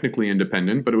was technically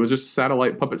independent, but it was just a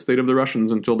satellite puppet state of the Russians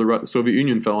until the Soviet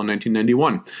Union fell in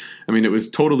 1991. It was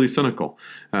totally cynical,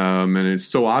 and it's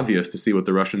so obvious to see what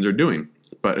the Russians are doing.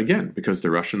 But again, because the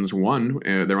Russians won,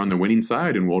 they're on the winning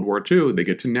side in World War II, they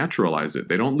get to naturalize it.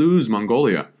 They don't lose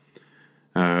Mongolia.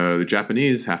 the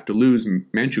Japanese have to lose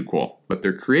Manchukuo, but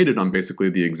they're created on basically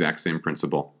the exact same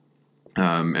principle.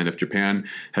 And if Japan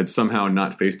had somehow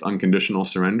not faced unconditional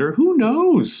surrender, who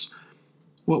knows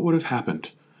what would have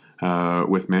happened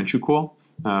with Manchukuo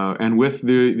and with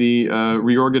the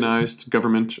reorganized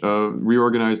government,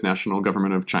 reorganized national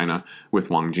government of China with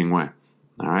Wang Jingwei.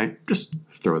 All right, just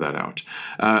throw that out.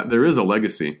 There is a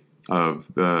legacy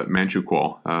of the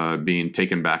Manchukuo being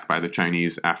taken back by the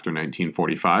Chinese after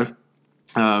 1945.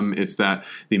 It's that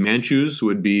the Manchus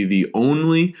would be the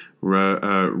only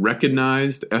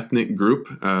recognized ethnic group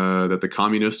that the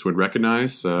communists would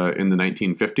recognize in the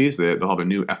 1950s. They'll have a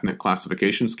new ethnic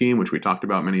classification scheme, which we talked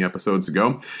about many episodes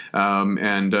ago.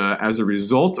 And as a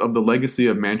result of the legacy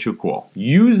of Manchukuo,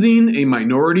 using a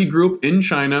minority group in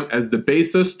China as the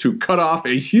basis to cut off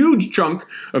a huge chunk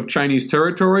of Chinese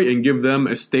territory and give them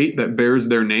a state that bears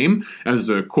their name as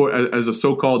a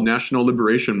so-called national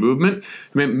liberation movement,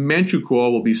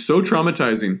 Manchukuo will be so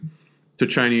traumatizing to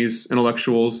Chinese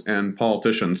intellectuals and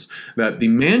politicians that the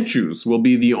Manchus will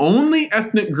be the only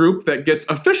ethnic group that gets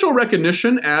official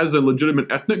recognition as a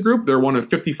legitimate ethnic group. They're one of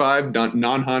 55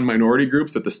 non-Han minority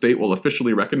groups that the state will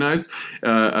officially recognize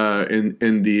in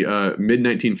the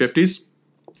mid-1950s.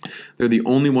 They're the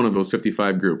only one of those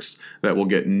 55 groups that will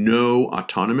get no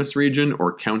autonomous region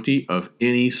or county of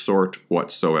any sort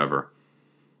whatsoever.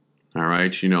 All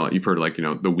right, you've heard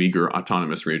the Uyghur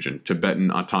Autonomous Region, Tibetan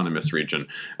Autonomous Region.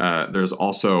 There's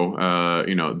also,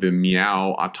 the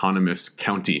Miao Autonomous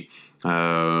County.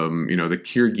 The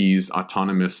Kyrgyz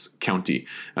Autonomous County.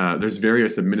 There's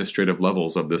various administrative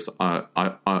levels of this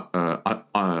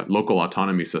local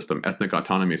autonomy system, ethnic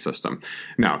autonomy system.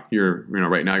 Now,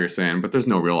 right now you're saying, but there's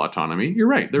no real autonomy. You're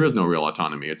right, there is no real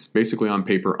autonomy. It's basically on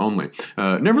paper only.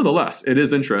 Nevertheless, it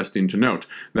is interesting to note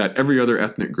that every other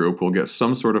ethnic group will get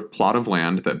some sort of plot of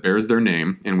land that bears their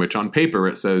name, in which on paper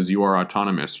it says you are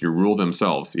autonomous, you rule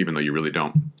themselves, even though you really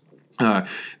don't.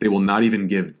 They will not even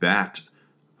give that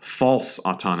false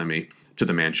autonomy to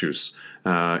the Manchus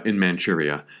in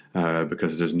Manchuria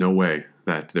because there's no way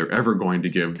that they're ever going to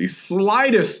give the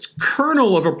slightest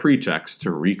kernel of a pretext to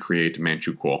recreate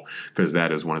Manchukuo, because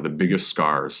that is one of the biggest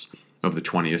scars of the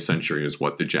 20th century, is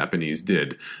what the Japanese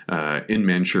did in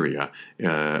Manchuria.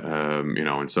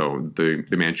 And so the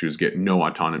Manchus get no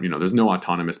autonomy. There's no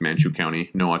autonomous Manchu county,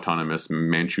 no autonomous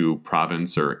Manchu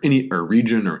province or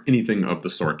region or anything of the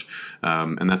sort.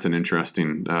 And that's an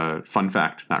interesting fun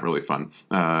fact, not really fun,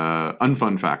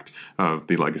 unfun fact of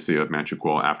the legacy of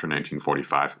Manchukuo after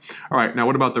 1945. All right, now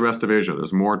what about the rest of Asia?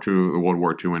 There's more to World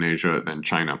War II in Asia than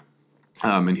China.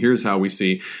 And here's how we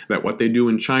see that what they do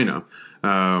in China,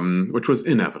 which was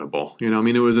inevitable.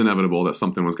 It was inevitable that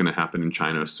something was going to happen in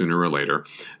China sooner or later.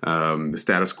 The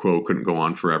status quo couldn't go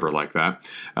on forever like that.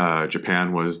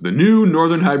 Japan was the new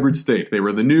northern hybrid state. They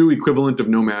were the new equivalent of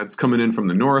nomads coming in from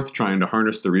the north, trying to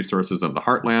harness the resources of the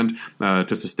heartland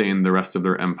to sustain the rest of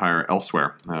their empire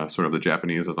elsewhere. Sort of the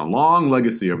Japanese has a long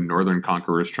legacy of northern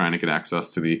conquerors trying to get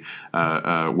access to the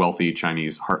wealthy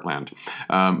Chinese heartland.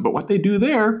 But what they do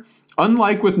there,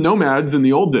 unlike with nomads in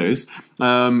the old days,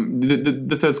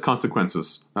 this has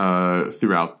consequences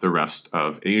throughout the rest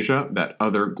of Asia that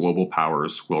other global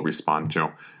powers will respond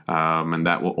to, and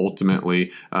that will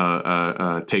ultimately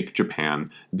take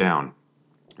Japan down.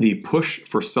 The push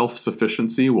for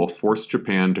self-sufficiency will force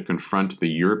Japan to confront the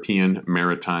European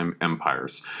maritime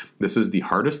empires. This is the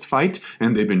hardest fight,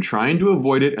 and they've been trying to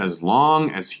avoid it as long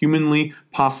as humanly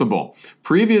possible.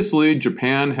 Previously,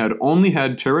 Japan had only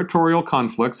had territorial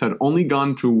conflicts, had only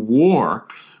gone to war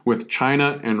with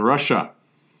China and Russia.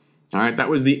 All right, that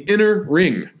was the inner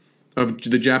ring of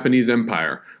the Japanese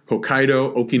empire.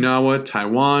 Hokkaido, Okinawa,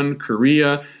 Taiwan,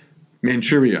 Korea,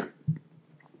 Manchuria.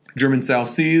 German South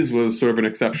Seas was sort of an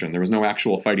exception. There was no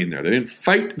actual fighting there. They didn't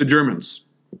fight the Germans,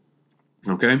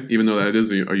 okay? Even though that is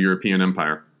a European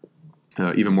empire,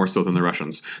 even more so than the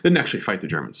Russians. They didn't actually fight the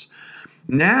Germans.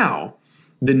 Now,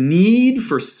 the need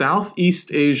for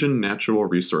Southeast Asian natural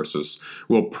resources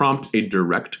will prompt a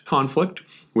direct conflict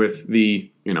with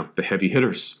the heavy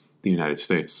hitters, the United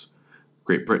States,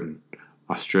 Great Britain,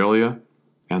 Australia,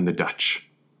 and the Dutch.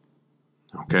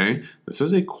 Okay, this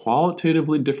is a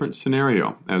qualitatively different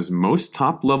scenario, as most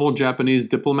top-level Japanese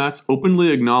diplomats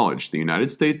openly acknowledge the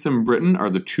United States and Britain are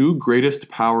the two greatest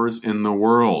powers in the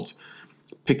world.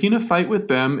 Picking a fight with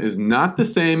them is not the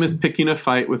same as picking a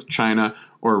fight with China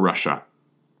or Russia.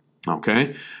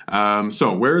 Okay,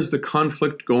 so where is the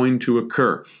conflict going to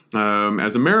occur?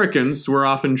 As Americans, we're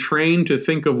often trained to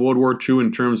think of World War II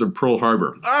in terms of Pearl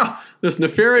Harbor. This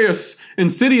nefarious,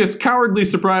 insidious, cowardly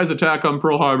surprise attack on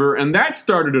Pearl Harbor, and that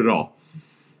started it all.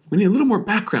 We need a little more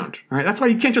background. All right, that's why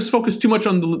you can't just focus too much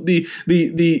on the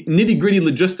nitty-gritty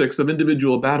logistics of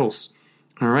individual battles.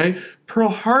 All right, Pearl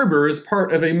Harbor is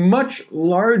part of a much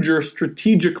larger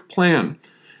strategic plan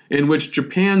in which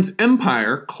Japan's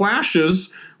empire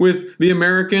clashes with the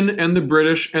American and the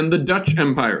British and the Dutch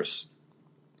empires.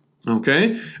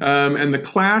 Okay, and the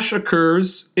clash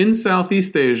occurs in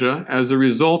Southeast Asia as a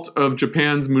result of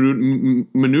Japan's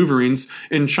maneuverings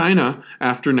in China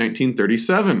after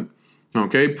 1937.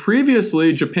 Okay,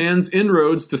 previously, Japan's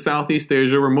inroads to Southeast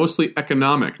Asia were mostly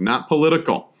economic, not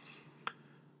political.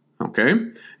 Okay,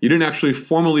 you didn't actually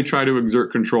formally try to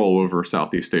exert control over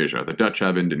Southeast Asia. The Dutch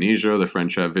have Indonesia, the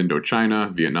French have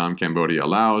Indochina, Vietnam, Cambodia,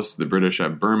 Laos, the British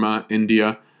have Burma,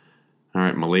 India, all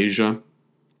right, Malaysia,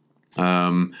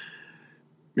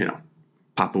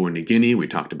 Papua New Guinea, we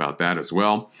talked about that as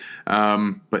well.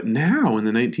 But now, in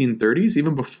the 1930s,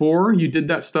 even before you did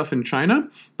that stuff in China,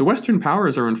 the Western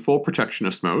powers are in full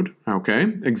protectionist mode,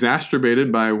 okay,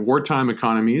 exacerbated by wartime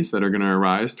economies that are going to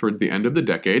arise towards the end of the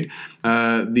decade.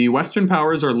 The Western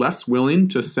powers are less willing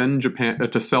to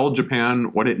sell Japan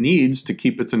what it needs to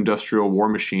keep its industrial war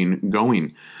machine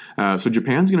going. So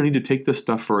Japan's going to need to take this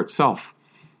stuff for itself.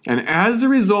 And as a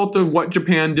result of what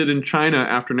Japan did in China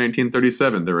after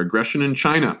 1937, their aggression in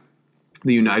China,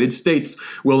 the United States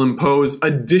will impose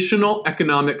additional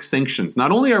economic sanctions.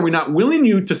 Not only are we not willing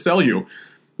to sell you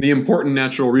the important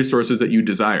natural resources that you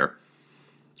desire,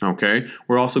 okay,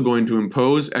 we're also going to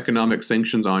impose economic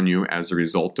sanctions on you as a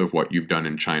result of what you've done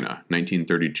in China.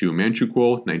 1932 Manchu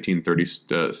Kuo,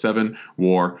 1937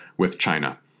 war with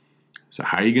China. So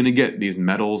how are you going to get these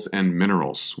metals and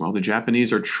minerals? Well, the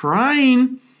Japanese are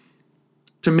trying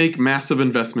to make massive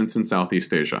investments in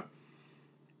Southeast Asia.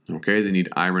 Okay, they need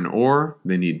iron ore,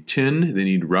 they need tin, they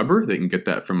need rubber, they can get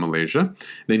that from Malaysia.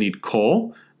 They need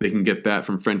coal, they can get that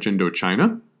from French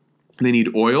Indochina. They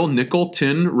need oil, nickel,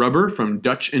 tin, rubber from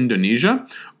Dutch Indonesia,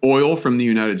 oil from the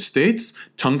United States,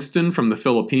 tungsten from the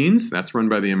Philippines, that's run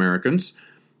by the Americans,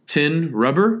 tin,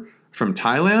 rubber from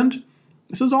Thailand.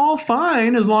 This is all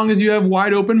fine as long as you have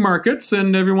wide open markets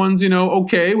and everyone's,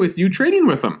 okay with you trading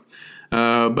with them.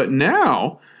 But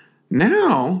now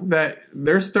that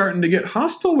they're starting to get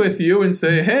hostile with you and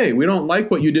say, hey, we don't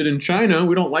like what you did in China,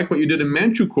 we don't like what you did in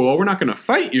Manchu Kuo, we're not going to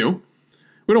fight you,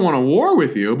 we don't want a war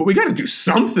with you, but we got to do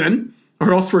something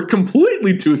or else we're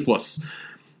completely toothless.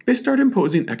 They start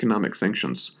imposing economic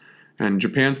sanctions. And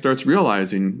Japan starts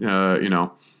realizing,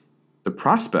 the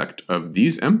prospect of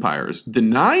these empires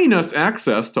denying us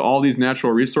access to all these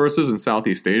natural resources in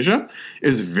Southeast Asia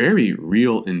is very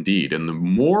real indeed. And the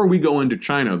more we go into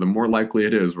China, the more likely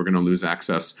it is we're going to lose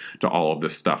access to all of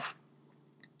this stuff.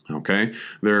 Okay?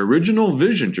 Their original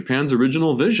vision, Japan's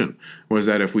original vision, was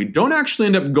that if we don't actually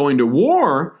end up going to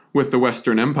war with the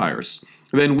Western empires,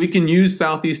 then we can use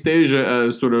Southeast Asia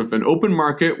as sort of an open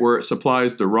market where it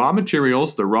supplies the raw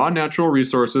materials, the raw natural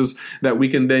resources that we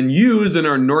can then use in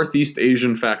our Northeast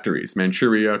Asian factories,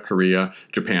 Manchuria, Korea,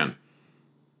 Japan.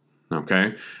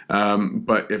 Okay?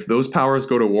 But if those powers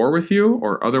go to war with you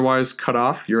or otherwise cut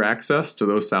off your access to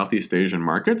those Southeast Asian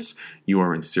markets, you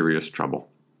are in serious trouble.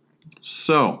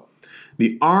 So,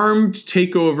 the armed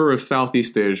takeover of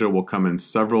Southeast Asia will come in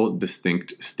several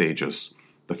distinct stages.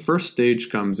 The first stage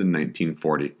comes in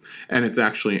 1940, and it's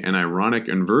actually an ironic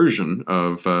inversion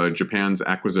of Japan's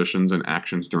acquisitions and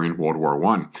actions during World War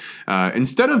I.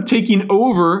 Instead of taking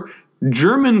over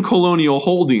German colonial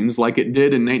holdings like it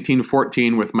did in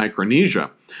 1914 with Micronesia,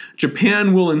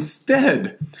 Japan will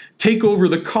instead take over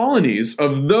the colonies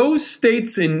of those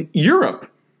states in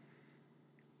Europe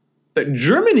that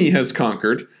Germany has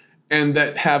conquered and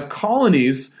that have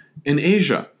colonies in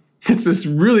Asia. It's this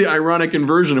really ironic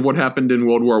inversion of what happened in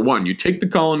World War I. You take the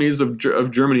colonies of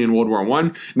Germany in World War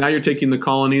I, now you're taking the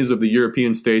colonies of the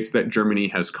European states that Germany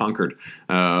has conquered.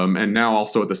 And now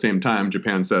also at the same time,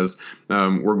 Japan says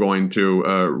we're going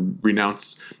to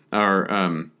renounce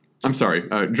our...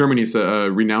 Germany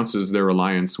renounces their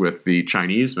alliance with the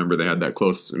Chinese. Remember, they had that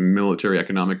close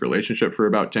military-economic relationship for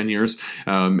about 10 years.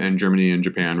 And Germany and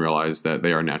Japan realize that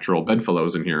they are natural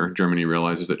bedfellows in here. Germany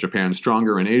realizes that Japan's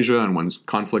stronger in Asia, and when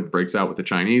conflict breaks out with the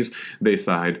Chinese, they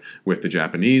side with the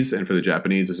Japanese. And for the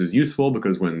Japanese, this is useful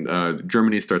because when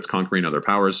Germany starts conquering other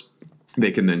powers,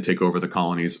 they can then take over the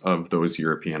colonies of those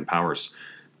European powers.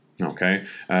 Okay?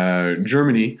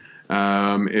 Germany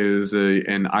is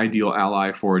an ideal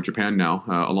ally for Japan now,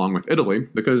 along with Italy,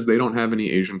 because they don't have any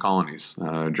Asian colonies.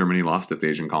 Germany lost its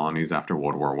Asian colonies after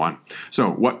World War I.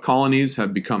 So what colonies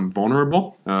have become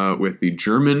vulnerable with the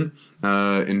German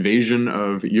invasion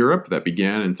of Europe that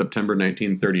began in September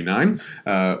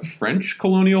 1939? French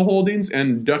colonial holdings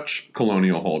and Dutch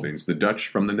colonial holdings, the Dutch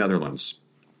from the Netherlands.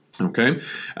 Okay,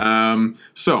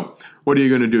 so what are you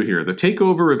going to do here? The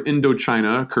takeover of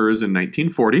Indochina occurs in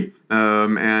 1940,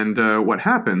 and what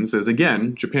happens is,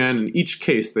 again, Japan, in each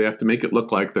case, they have to make it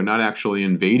look like they're not actually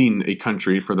invading a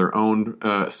country for their own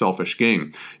selfish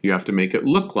gain. You have to make it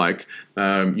look like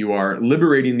you are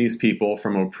liberating these people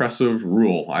from oppressive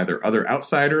rule, either other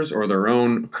outsiders or their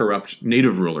own corrupt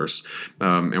native rulers.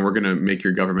 And we're going to make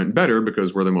your government better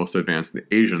because we're the most advanced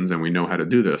Asians and we know how to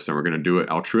do this, and we're going to do it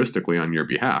altruistically on your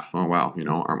behalf. Oh, wow,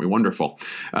 aren't we wonderful?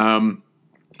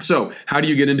 So how do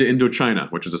you get into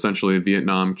Indochina, which is essentially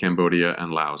Vietnam, Cambodia,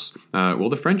 and Laos? Well,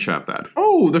 the French have that.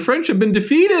 Oh, the French have been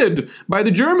defeated by the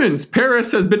Germans.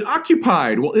 Paris has been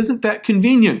occupied. Well, isn't that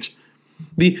convenient?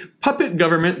 The puppet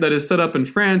government that is set up in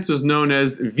France is known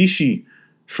as Vichy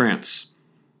France.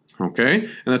 Okay?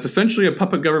 And that's essentially a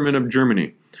puppet government of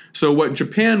Germany. So what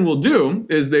Japan will do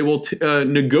is they will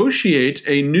negotiate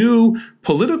a new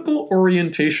political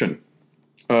orientation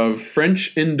of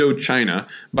French Indochina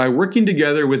by working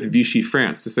together with Vichy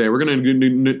France to say we're going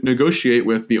to negotiate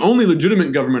with the only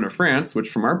legitimate government of France, which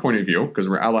from our point of view, because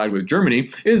we're allied with Germany,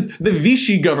 is the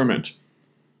Vichy government.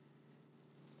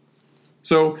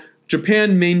 So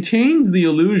Japan maintains the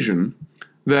illusion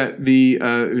that the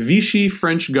Vichy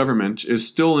French government is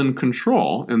still in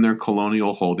control in their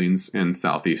colonial holdings in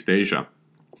Southeast Asia.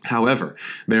 However,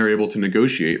 they are able to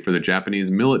negotiate for the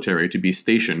Japanese military to be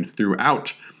stationed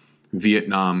throughout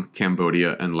Vietnam,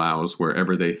 Cambodia, and Laos,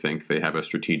 wherever they think they have a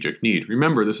strategic need.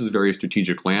 Remember, this is very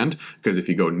strategic land, because if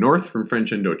you go north from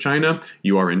French Indochina,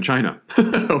 you are in China,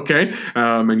 okay?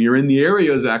 And you're in the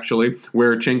areas, actually,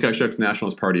 where Chiang Kai-shek's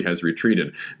Nationalist Party has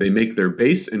retreated. They make their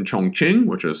base in Chongqing,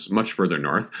 which is much further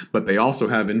north, but they also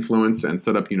have influence and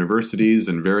set up universities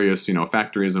and various,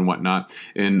 factories and whatnot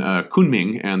in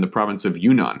Kunming and the province of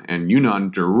Yunnan. And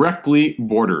Yunnan directly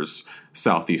borders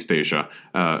Southeast Asia,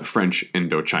 French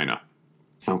Indochina.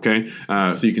 Okay,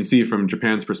 so you can see from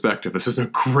Japan's perspective, this is a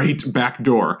great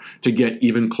backdoor to get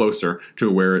even closer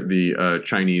to where the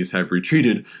Chinese have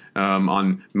retreated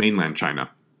on mainland China.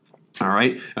 All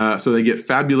right, so they get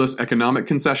fabulous economic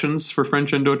concessions for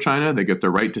French Indochina. They get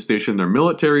the right to station their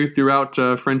military throughout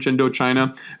French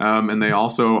Indochina, and they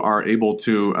also are able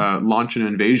to launch an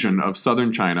invasion of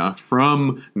southern China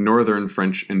from northern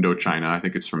French Indochina. I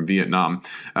think it's from Vietnam,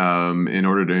 in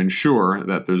order to ensure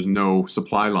that there's no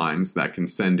supply lines that can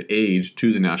send aid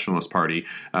to the Nationalist Party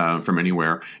from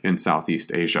anywhere in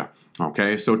Southeast Asia.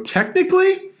 Okay, so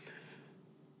technically,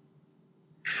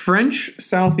 French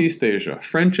Southeast Asia,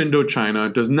 French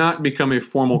Indochina, does not become a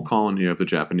formal colony of the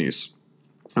Japanese.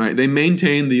 All right, they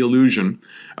maintain the illusion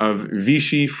of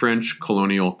Vichy French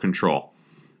colonial control.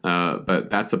 But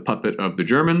that's a puppet of the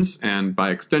Germans, and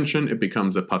by extension, it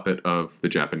becomes a puppet of the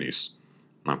Japanese.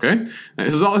 Okay?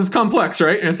 This is complex,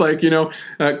 right? And it's like,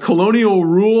 colonial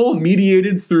rule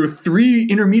mediated through three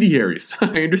intermediaries.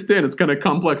 I understand it's kind of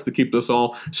complex to keep this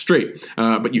all straight,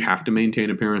 but you have to maintain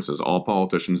appearances. All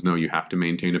politicians know you have to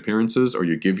maintain appearances, or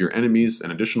you give your enemies an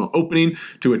additional opening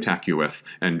to attack you with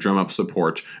and drum up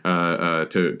support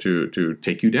to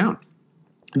take you down.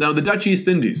 Now, the Dutch East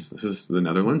Indies, this is the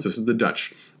Netherlands, this is the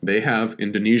Dutch. They have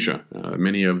Indonesia,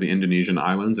 many of the Indonesian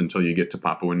islands until you get to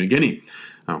Papua New Guinea.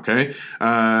 Okay,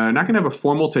 not going to have a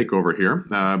formal takeover here,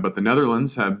 but the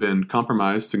Netherlands have been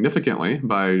compromised significantly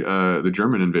by the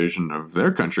German invasion of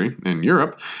their country in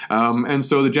Europe, and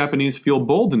so the Japanese feel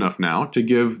bold enough now to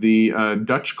give the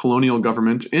Dutch colonial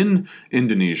government in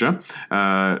Indonesia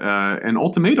an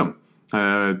ultimatum.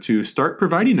 To start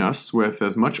providing us with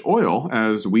as much oil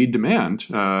as we demand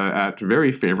at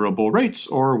very favorable rates,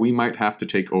 or we might have to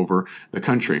take over the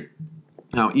country.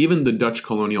 Now, even the Dutch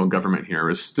colonial government here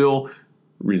is still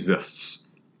resists.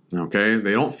 Okay,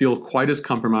 they don't feel quite as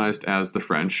compromised as the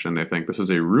French, and they think this is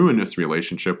a ruinous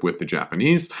relationship with the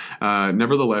Japanese.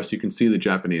 Nevertheless, you can see the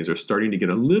Japanese are starting to get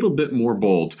a little bit more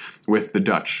bold with the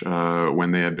Dutch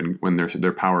when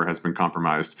their power has been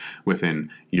compromised within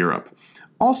Europe.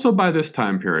 Also by this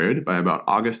time period, by about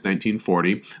August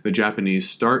 1940, the Japanese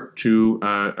start to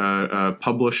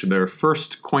publish their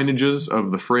first coinages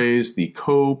of the phrase, the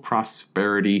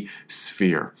co-prosperity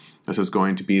sphere. This is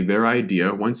going to be their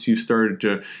idea. Once you started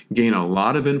to gain a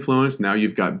lot of influence, now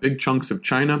you've got big chunks of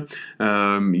China.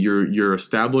 You're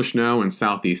established now in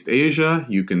Southeast Asia.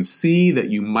 You can see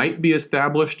that you might be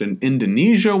established in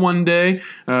Indonesia one day.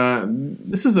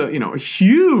 This is a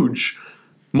huge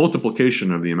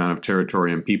multiplication of the amount of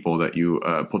territory and people that you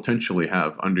potentially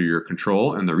have under your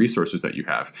control and the resources that you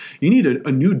have. You need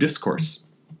a new discourse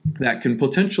that can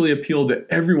potentially appeal to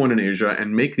everyone in Asia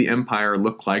and make the empire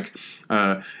look like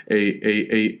a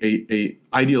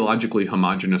ideologically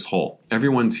homogenous whole.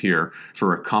 Everyone's here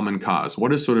for a common cause.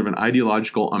 What is sort of an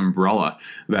ideological umbrella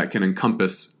that can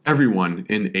encompass everyone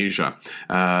in Asia?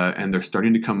 And they're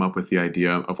starting to come up with the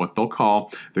idea of what they'll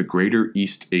call the Greater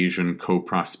East Asian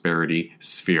Co-Prosperity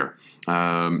Sphere.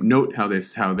 Note how they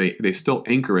still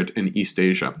anchor it in East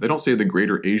Asia. They don't say the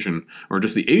Greater Asian or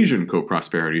just the Asian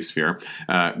Co-Prosperity Sphere.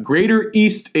 Greater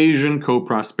East Asian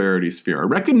Co-Prosperity Sphere. A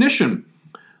recognition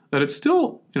that it's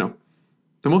still,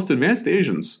 the most advanced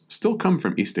Asians still come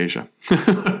from East Asia.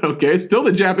 Okay, it's still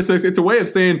the Japanese. It's a way of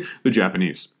saying the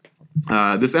Japanese.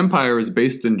 This empire is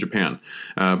based in Japan,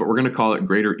 but we're going to call it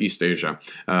Greater East Asia.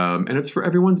 And it's for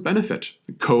everyone's benefit.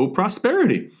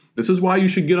 Co-prosperity. This is why you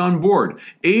should get on board.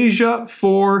 Asia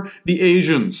for the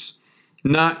Asians,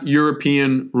 not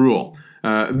European rule.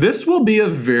 This will be a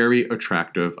very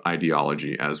attractive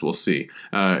ideology, as we'll see.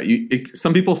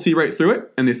 Some people see right through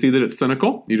it, and they see that it's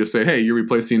cynical. You just say, hey, you're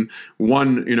replacing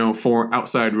one, for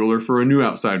outside ruler for a new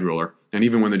outside ruler. And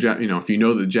even when if you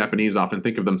know that the Japanese often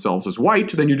think of themselves as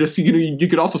white, then you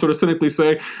could also sort of cynically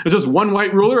say it's just one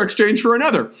white ruler exchanged for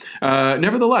another.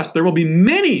 Nevertheless, there will be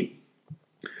many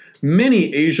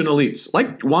Asian elites,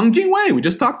 like Wang Jingwei, we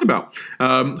just talked about,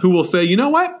 who will say, you know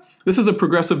what? This is a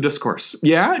progressive discourse.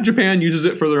 Yeah, Japan uses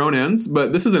it for their own ends,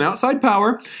 but this is an outside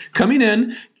power coming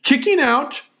in, kicking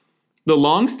out the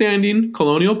long-standing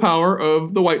colonial power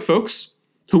of the white folks,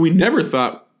 who we never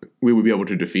thought we would be able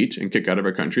to defeat and kick out of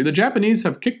our country. The Japanese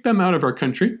have kicked them out of our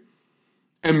country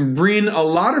and bring a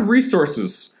lot of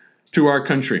resources to our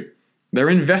country. They're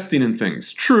investing in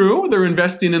things. True, they're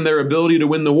investing in their ability to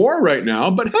win the war right now,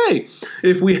 but hey,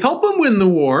 if we help them win the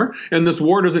war and this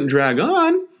war doesn't drag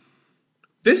on,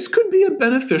 this could be a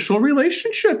beneficial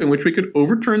relationship in which we could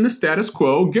overturn the status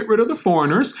quo, get rid of the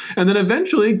foreigners, and then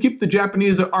eventually keep the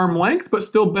Japanese at arm's length, but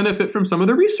still benefit from some of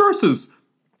the resources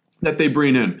that they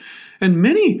bring in. And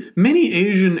many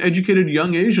educated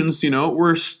young Asians,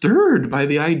 were stirred by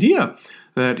the idea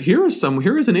that here is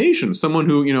an Asian, someone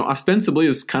who, ostensibly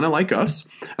is kind of like us,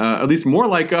 at least more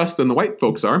like us than the white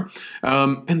folks are,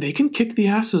 and they can kick the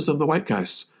asses of the white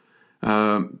guys.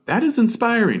 That is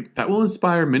inspiring. That will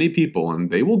inspire many people,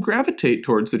 and they will gravitate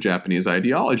towards the Japanese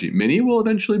ideology. Many will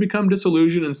eventually become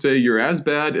disillusioned and say, you're as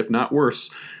bad, if not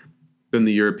worse, than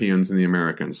the Europeans and the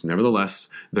Americans. Nevertheless,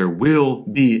 there will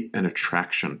be an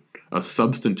attraction, a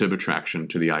substantive attraction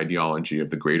to the ideology of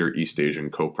the Greater East Asian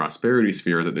Co-Prosperity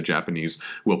Sphere that the Japanese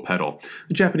will peddle.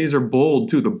 The Japanese are bold,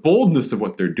 too. The boldness of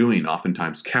what they're doing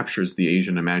oftentimes captures the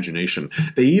Asian imagination.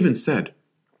 They even said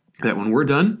that when we're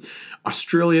done,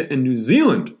 Australia and New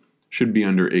Zealand should be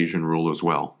under Asian rule as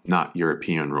well, not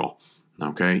European rule.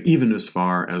 Okay, even as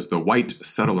far as the white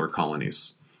settler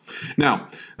colonies. Now,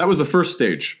 that was the first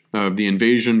stage of the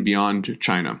invasion beyond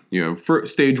China.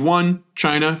 Stage 1,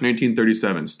 China,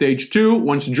 1937. Stage 2,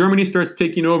 once Germany starts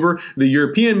taking over the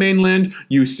European mainland,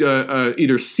 you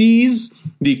either seize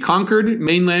the conquered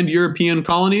mainland European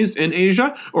colonies in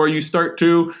Asia, or you start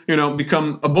to,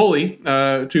 become a bully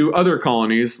to other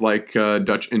colonies like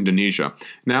Dutch Indonesia.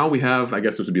 Now we have, I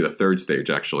guess this would be the third stage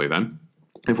actually then,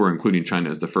 if we're including China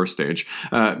as the first stage.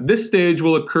 This stage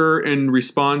will occur in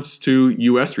response to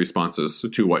U.S. responses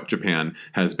to what Japan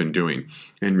has been doing.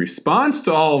 In response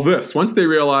to all this, once they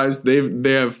realize they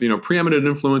have preeminent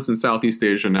influence in Southeast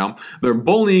Asia now, they're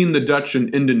bullying the Dutch in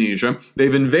Indonesia,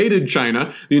 they've invaded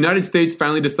China, the United States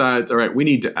finally decides, all right, we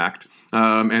need to act.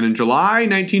 And in July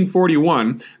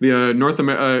 1941,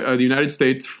 the United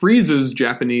States freezes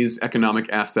Japanese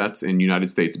economic assets in United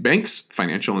States banks,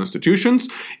 financial institutions,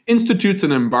 institutes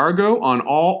an embargo on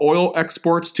all oil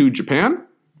exports to Japan,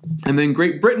 and then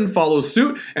Great Britain follows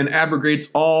suit and abrogates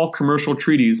all commercial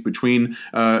treaties between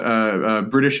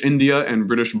British India and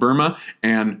British Burma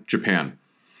and Japan.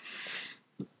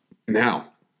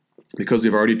 Now, because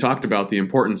we've already talked about the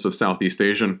importance of Southeast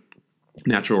Asian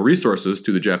natural resources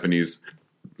to the Japanese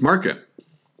market,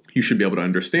 you should be able to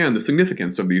understand the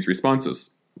significance of these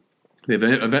responses. They've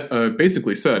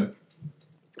basically said,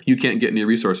 you can't get any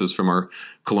resources from our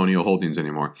colonial holdings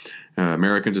anymore.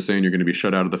 Americans are saying you're going to be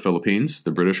shut out of the Philippines.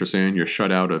 The British are saying you're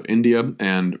shut out of India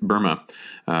and Burma.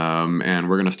 And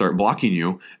we're going to start blocking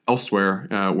you elsewhere,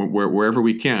 wherever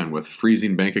we can, with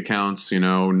freezing bank accounts.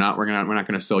 We're not going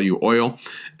to sell you oil.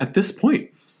 At this point,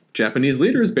 Japanese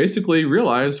leaders basically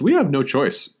realize we have no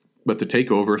choice but to take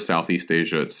over Southeast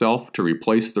Asia itself, to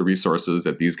replace the resources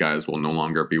that these guys will no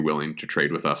longer be willing to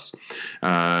trade with us.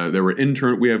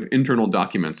 We have internal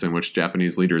documents in which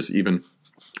Japanese leaders even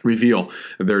reveal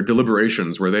their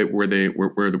deliberations where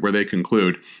they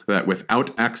conclude that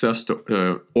without access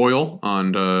to oil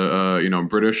on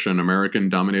British and American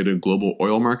dominated global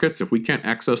oil markets, if we can't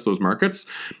access those markets,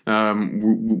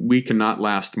 we cannot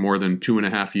last more than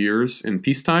 2.5 years in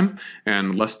peacetime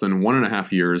and less than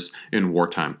 1.5 years in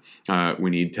wartime. We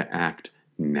need to act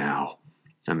now.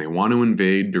 And they want to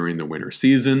invade during the winter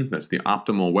season. That's the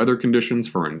optimal weather conditions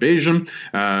for invasion.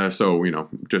 July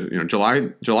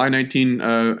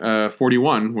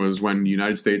 1941 was when the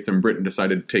United States and Britain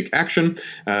decided to take action.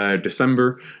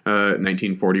 December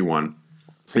 1941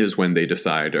 is when they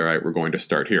decide, all right, we're going to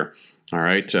start here. All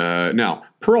right. Now,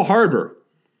 Pearl Harbor.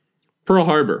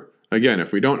 Again,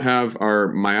 if we don't have our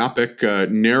myopic,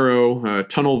 narrow,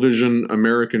 tunnel vision,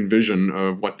 American vision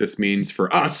of what this means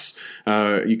for us,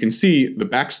 you can see the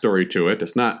backstory to it.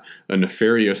 It's not a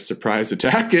nefarious surprise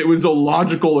attack. It was a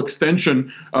logical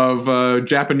extension of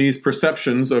Japanese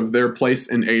perceptions of their place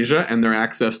in Asia and their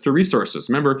access to resources.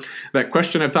 Remember that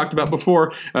question I've talked about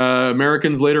before?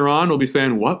 Americans later on will be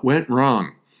saying, what went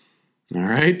wrong? All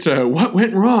right, what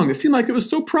went wrong? It seemed like it was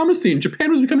so promising.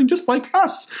 Japan was becoming just like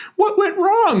us. What went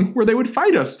wrong where they would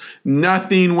fight us?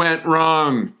 Nothing went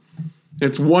wrong.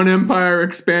 It's one empire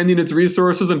expanding its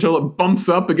resources until it bumps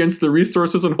up against the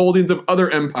resources and holdings of other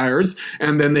empires,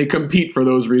 and then they compete for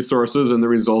those resources, and the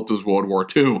result is World War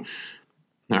II.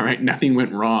 All right, nothing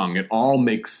went wrong. It all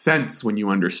makes sense when you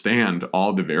understand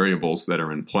all the variables that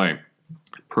are in play.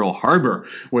 Pearl Harbor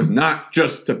was not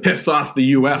just to piss off the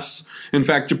U.S. In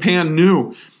fact, Japan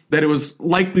knew that it was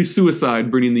likely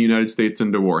suicide bringing the United States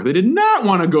into war. They did not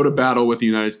want to go to battle with the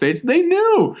United States. They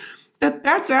knew that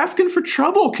that's asking for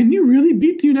trouble. Can you really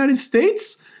beat the United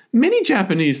States? Many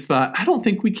Japanese thought, I don't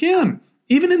think we can,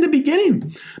 even in the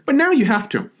beginning. But now you have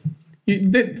to.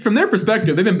 From their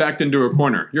perspective, they've been backed into a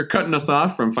corner. You're cutting us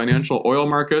off from financial oil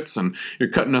markets, and you're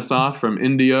cutting us off from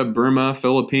India, Burma,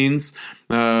 Philippines.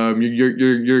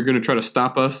 You're going to try to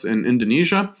stop us in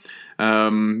Indonesia.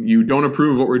 You don't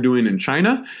approve of what we're doing in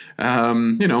China.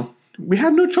 We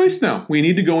have no choice now. We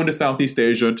need to go into Southeast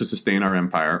Asia to sustain our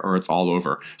empire, or it's all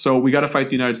over. So we got to fight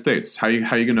the United States. How you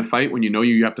going to fight when you know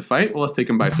you have to fight? Well, let's take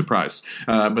them by surprise.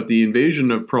 But the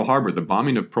invasion of Pearl Harbor, the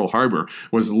bombing of Pearl Harbor,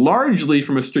 was largely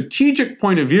from a strategic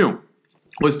point of view,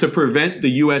 was to prevent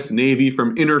the U.S. Navy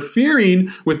from interfering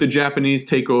with the Japanese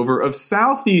takeover of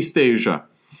Southeast Asia.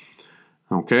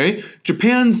 Okay?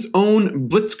 Japan's own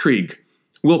blitzkrieg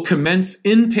will commence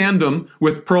in tandem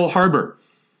with Pearl Harbor.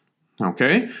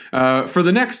 Okay? For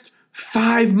the next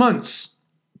 5 months,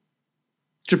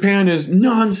 Japan is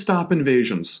nonstop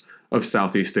invasions of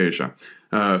Southeast Asia.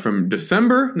 From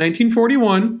December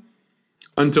 1941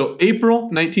 until April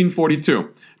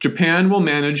 1942, Japan will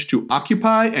manage to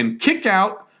occupy and kick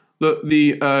out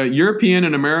the European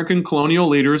and American colonial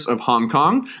leaders of Hong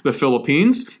Kong, the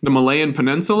Philippines, the Malayan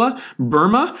Peninsula,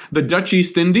 Burma, the Dutch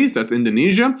East Indies, that's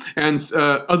Indonesia, and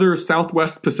other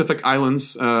Southwest Pacific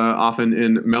islands, often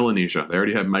in Melanesia. They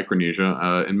already have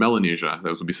Micronesia in Melanesia.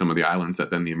 Those will be some of the islands that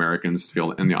then the Americans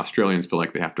feel and the Australians feel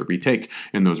like they have to retake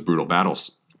in those brutal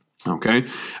battles. Okay?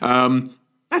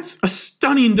 That's a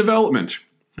stunning development.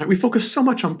 We focus so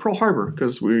much on Pearl Harbor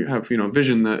because we have,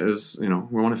 vision that is, we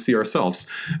want to see ourselves.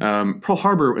 Pearl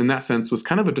Harbor, in that sense, was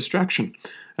kind of a distraction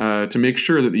to make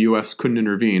sure that the U.S. couldn't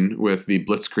intervene with the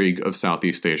blitzkrieg of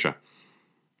Southeast Asia.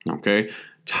 Okay,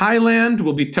 Thailand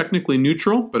will be technically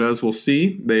neutral, but as we'll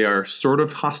see, they are sort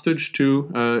of hostage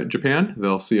to Japan.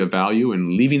 They'll see a value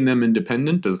in leaving them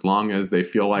independent as long as they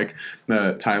feel like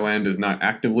Thailand is not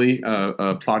actively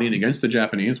plotting against the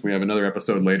Japanese. We have another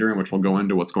episode later in which we'll go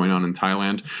into what's going on in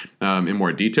Thailand in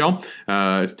more detail.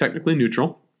 It's technically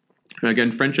neutral.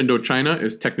 Again, French Indochina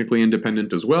is technically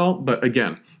independent as well, but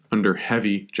again, under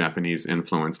heavy Japanese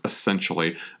influence,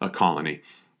 essentially a colony.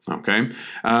 Okay.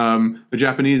 The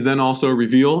Japanese then also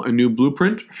reveal a new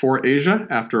blueprint for Asia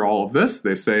after all of this.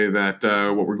 They say that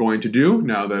what we're going to do,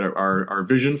 now that our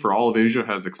vision for all of Asia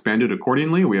has expanded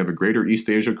accordingly, we have a Greater East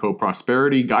Asia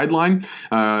Co-Prosperity Guideline.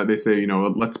 They say,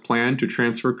 let's plan to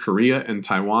transfer Korea and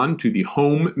Taiwan to the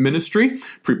Home Ministry,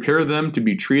 prepare them to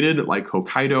be treated like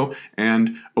Hokkaido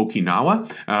and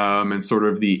Okinawa, and sort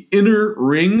of the inner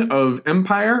ring of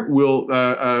empire will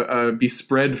be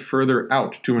spread further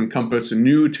out to encompass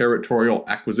new territorial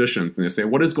acquisitions. And they say,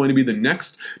 what is going to be the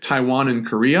next Taiwan and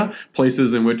Korea,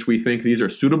 places in which we think these are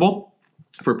suitable?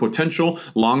 for potential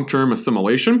long-term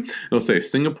assimilation. They'll say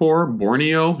Singapore,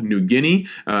 Borneo, New Guinea,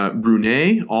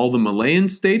 Brunei, all the Malayan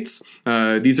states.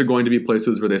 These are going to be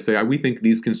places where they say, we think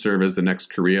these can serve as the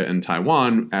next Korea and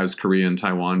Taiwan, as Korea and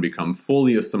Taiwan become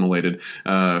fully assimilated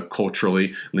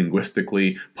culturally,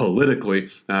 linguistically, politically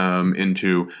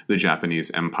into the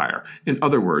Japanese empire. In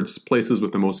other words, places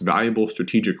with the most valuable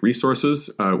strategic resources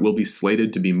will be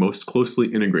slated to be most closely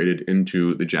integrated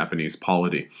into the Japanese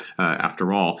polity.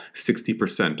 After all,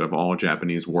 60% of all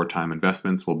Japanese wartime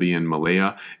investments will be in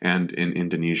Malaya and in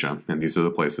Indonesia. And these are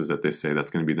the places that they say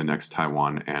that's going to be the next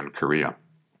Taiwan and Korea.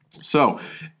 So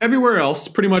everywhere else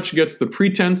pretty much gets the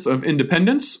pretense of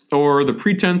independence or the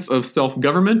pretense of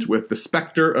self-government with the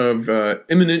specter of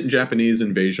imminent Japanese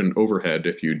invasion overhead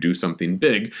if you do something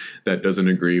big that doesn't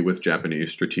agree with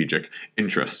Japanese strategic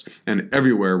interests. And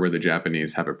everywhere where the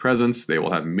Japanese have a presence, they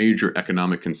will have major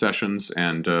economic concessions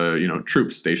and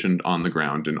troops stationed on the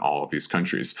ground in all of these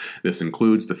countries. This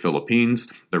includes the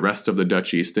Philippines, the rest of the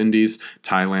Dutch East Indies,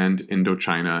 Thailand,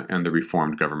 Indochina, and the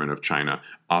reformed government of China,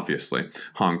 obviously.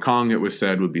 Hong Kong, it was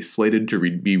said, would be slated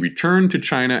to be returned to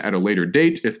China at a later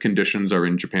date if conditions are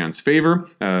in Japan's favor.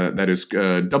 That is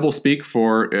double speak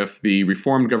for if the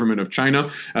reformed government of China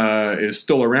is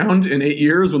still around in 8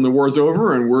 years when the war's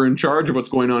over and we're in charge of what's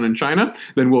going on in China,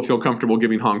 then we'll feel comfortable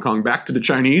giving Hong Kong back to the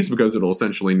Chinese because it'll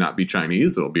essentially not be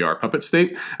Chinese. It'll be our puppet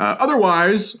state.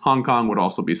 Otherwise, Hong Kong would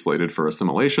also be slated for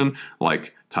assimilation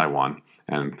like Taiwan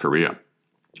and Korea.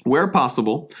 Where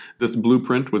possible, this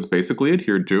blueprint was basically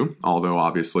adhered to, although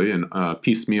obviously in a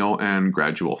piecemeal and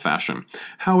gradual fashion.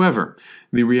 However,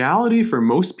 the reality for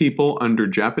most people under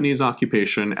Japanese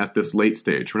occupation at this late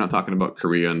stage, we're not talking about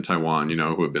Korea and Taiwan,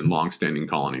 who have been long-standing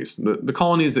colonies. The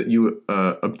colonies that you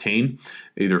obtain,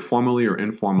 either formally or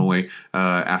informally,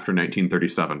 after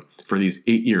 1937, for these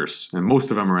 8 years, and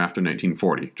most of them are after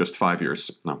 1940, just 5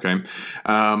 years, okay?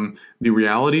 The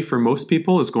reality for most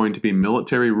people is going to be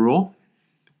military rule,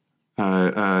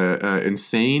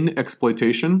 insane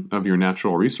exploitation of your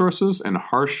natural resources, and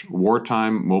harsh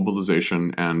wartime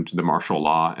mobilization and the martial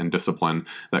law and discipline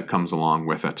that comes along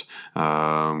with it,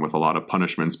 with a lot of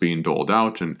punishments being doled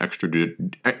out and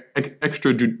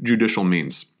extrajudicial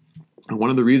means. And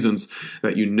one of the reasons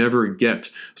that you never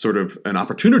get sort of an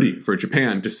opportunity for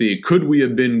Japan to see, could we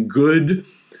have been good,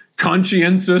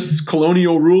 conscientious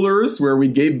colonial rulers where we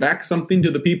gave back something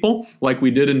to the people like we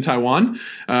did in Taiwan.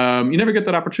 You never get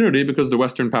that opportunity because the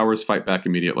Western powers fight back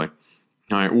immediately.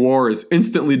 All right, war is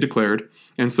instantly declared.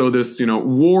 And so this,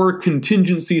 war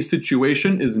contingency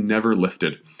situation is never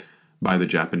lifted by the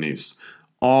Japanese.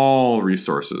 All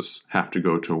resources have to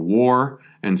go to war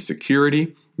and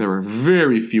security. There are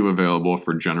very few available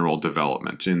for general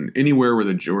development. In anywhere where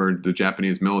the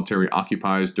Japanese military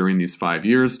occupies during these 5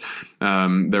 years,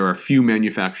 there are few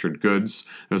manufactured goods.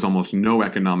 There's almost no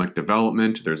economic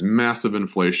development. There's massive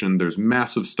inflation. There's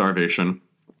massive starvation.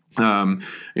 And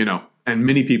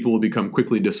many people will become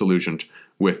quickly disillusioned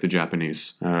with the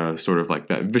Japanese, sort of like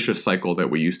that vicious cycle that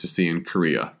we used to see in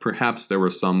Korea. Perhaps there were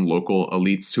some local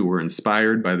elites who were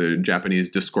inspired by the Japanese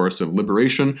discourse of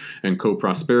liberation and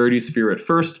co-prosperity sphere at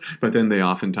first, but then they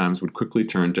oftentimes would quickly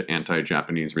turn to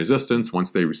anti-Japanese resistance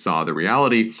once they saw the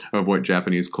reality of what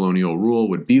Japanese colonial rule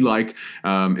would be like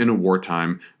in a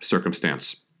wartime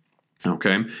circumstance.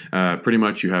 Okay, pretty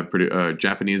much you have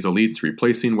Japanese elites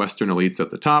replacing Western elites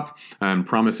at the top, and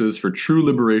promises for true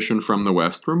liberation from the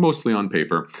West were mostly on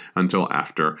paper until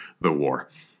after the war.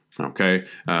 Okay,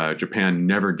 Japan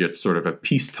never gets sort of a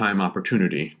peacetime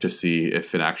opportunity to see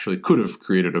if it actually could have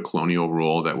created a colonial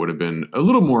rule that would have been a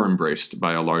little more embraced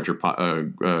by a larger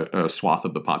swath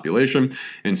of the population.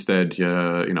 Instead,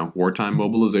 wartime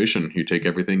mobilization. You take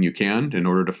everything you can in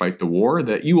order to fight the war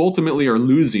that you ultimately are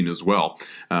losing as well.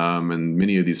 And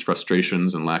many of these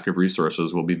frustrations and lack of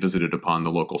resources will be visited upon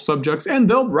the local subjects, and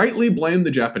they'll rightly blame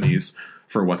the Japanese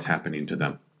for what's happening to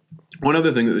them. One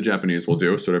other thing that the Japanese will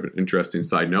do, sort of an interesting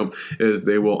side note, is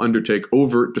they will undertake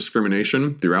overt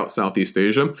discrimination throughout Southeast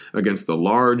Asia against the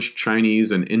large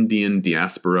Chinese and Indian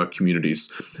diaspora communities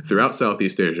throughout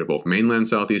Southeast Asia, both mainland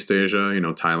Southeast Asia,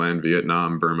 Thailand,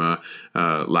 Vietnam, Burma,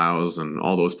 Laos, and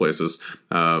all those places,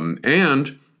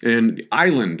 and in the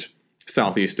island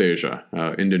Southeast Asia,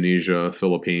 Indonesia,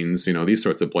 Philippines, these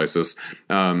sorts of places.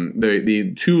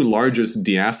 The two largest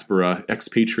diaspora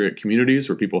expatriate communities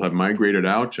where people have migrated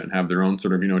out and have their own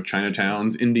sort of,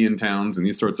 Chinatowns, Indian towns, and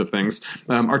these sorts of things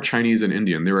are Chinese and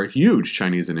Indian. There are huge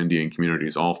Chinese and Indian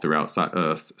communities all throughout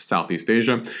Southeast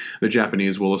Asia. The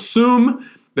Japanese will assume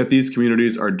that these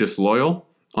communities are disloyal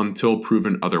until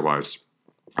proven otherwise.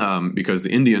 because the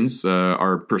Indians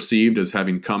are perceived as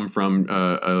having come from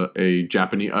a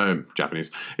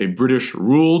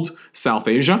British-ruled South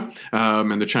Asia,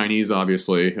 and the Chinese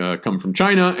obviously come from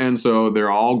China, and so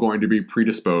they're all going to be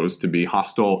predisposed to be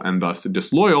hostile and thus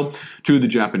disloyal to the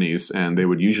Japanese, and they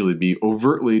would usually be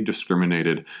overtly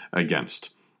discriminated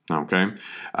against. Okay.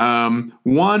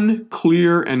 One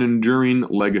clear and enduring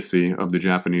legacy of the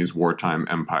Japanese wartime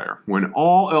empire. When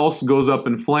all else goes up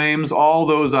in flames, all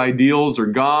those ideals are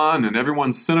gone, and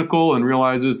everyone's cynical and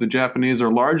realizes the Japanese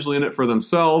are largely in it for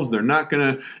themselves. They're not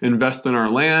going to invest in our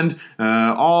land.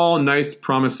 All nice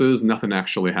promises, nothing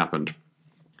actually happened.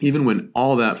 Even when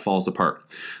all that falls apart,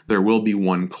 there will be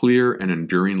one clear and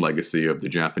enduring legacy of the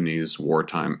Japanese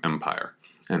wartime empire,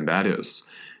 and that is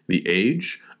the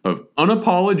age of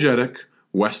unapologetic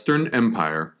Western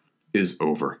empire is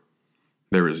over.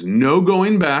 There is no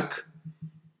going back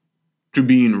to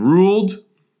being ruled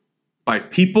by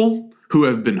people who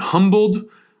have been humbled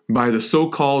by the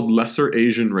so-called lesser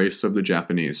Asian race of the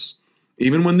Japanese.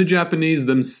 Even when the Japanese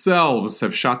themselves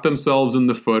have shot themselves in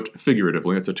the foot,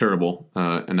 figuratively, it's a terrible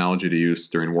analogy to use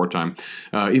during wartime,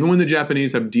 even when the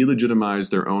Japanese have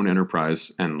delegitimized their own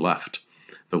enterprise and left,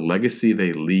 the legacy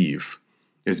they leave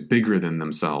is bigger than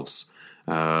themselves.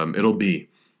 It'll be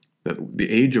that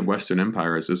the age of Western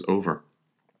empires is over.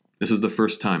 This is the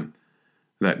first time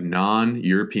that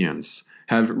non-Europeans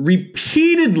have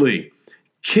repeatedly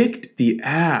kicked the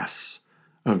ass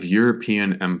of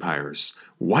European empires.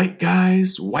 White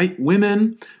guys, white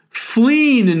women,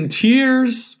 fleeing in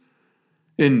tears,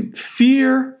 in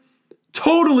fear,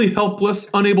 totally helpless,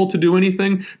 unable to do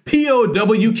anything.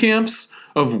 POW camps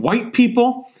of white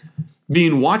people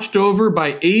being watched over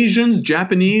by Asians,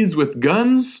 Japanese with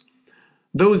guns.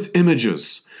 Those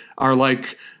images are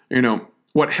like,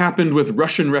 what happened with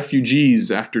Russian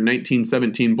refugees after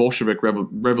 1917 Bolshevik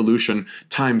revolution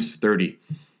times 30.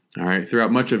 All right,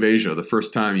 throughout much of Asia, the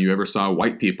first time you ever saw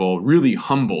white people really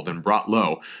humbled and brought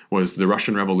low was the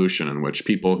Russian Revolution, in which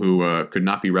people who could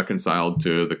not be reconciled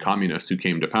to the communists who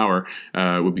came to power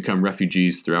would become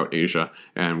refugees throughout Asia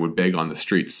and would beg on the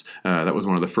streets. That was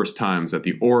one of the first times that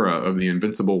the aura of the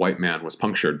invincible white man was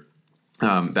punctured.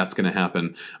 That's going to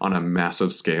happen on a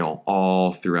massive scale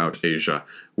all throughout Asia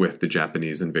with the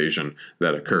Japanese invasion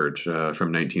that occurred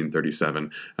from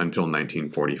 1937 until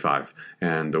 1945.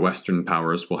 And the Western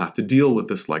powers will have to deal with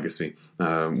this legacy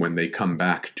when they come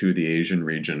back to the Asian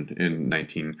region in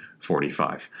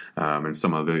 1945. And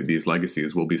some of these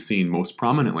legacies will be seen most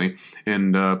prominently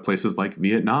in places like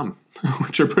Vietnam,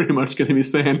 which are pretty much going to be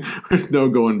saying there's no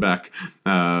going back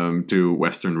to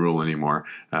Western rule anymore.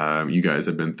 You guys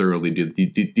have been thoroughly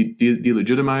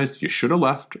delegitimized. You should have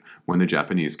left when the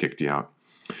Japanese kicked you out.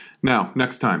 Now,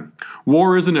 next time,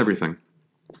 war isn't everything.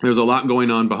 There's a lot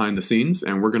going on behind the scenes,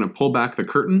 and we're going to pull back the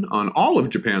curtain on all of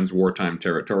Japan's wartime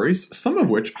territories, some of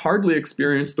which hardly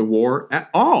experienced the war at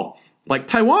all, like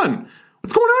Taiwan.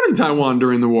 What's going on in Taiwan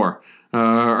during the war?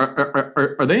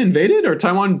 Are they invaded? Are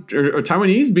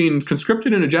Taiwanese being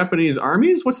conscripted into Japanese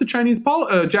armies? What's the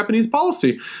Japanese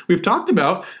policy? We've talked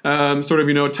about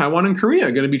Taiwan and Korea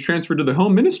going to be transferred to the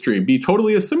home ministry, be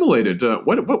totally assimilated.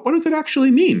 What does it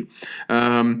actually mean?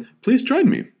 Please join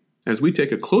me as we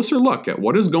take a closer look at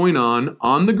what is going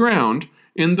on the ground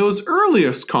in those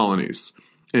earliest colonies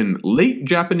in late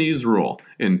Japanese rule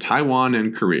in Taiwan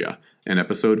and Korea in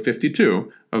episode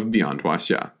 52 of Beyond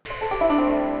Huaxia.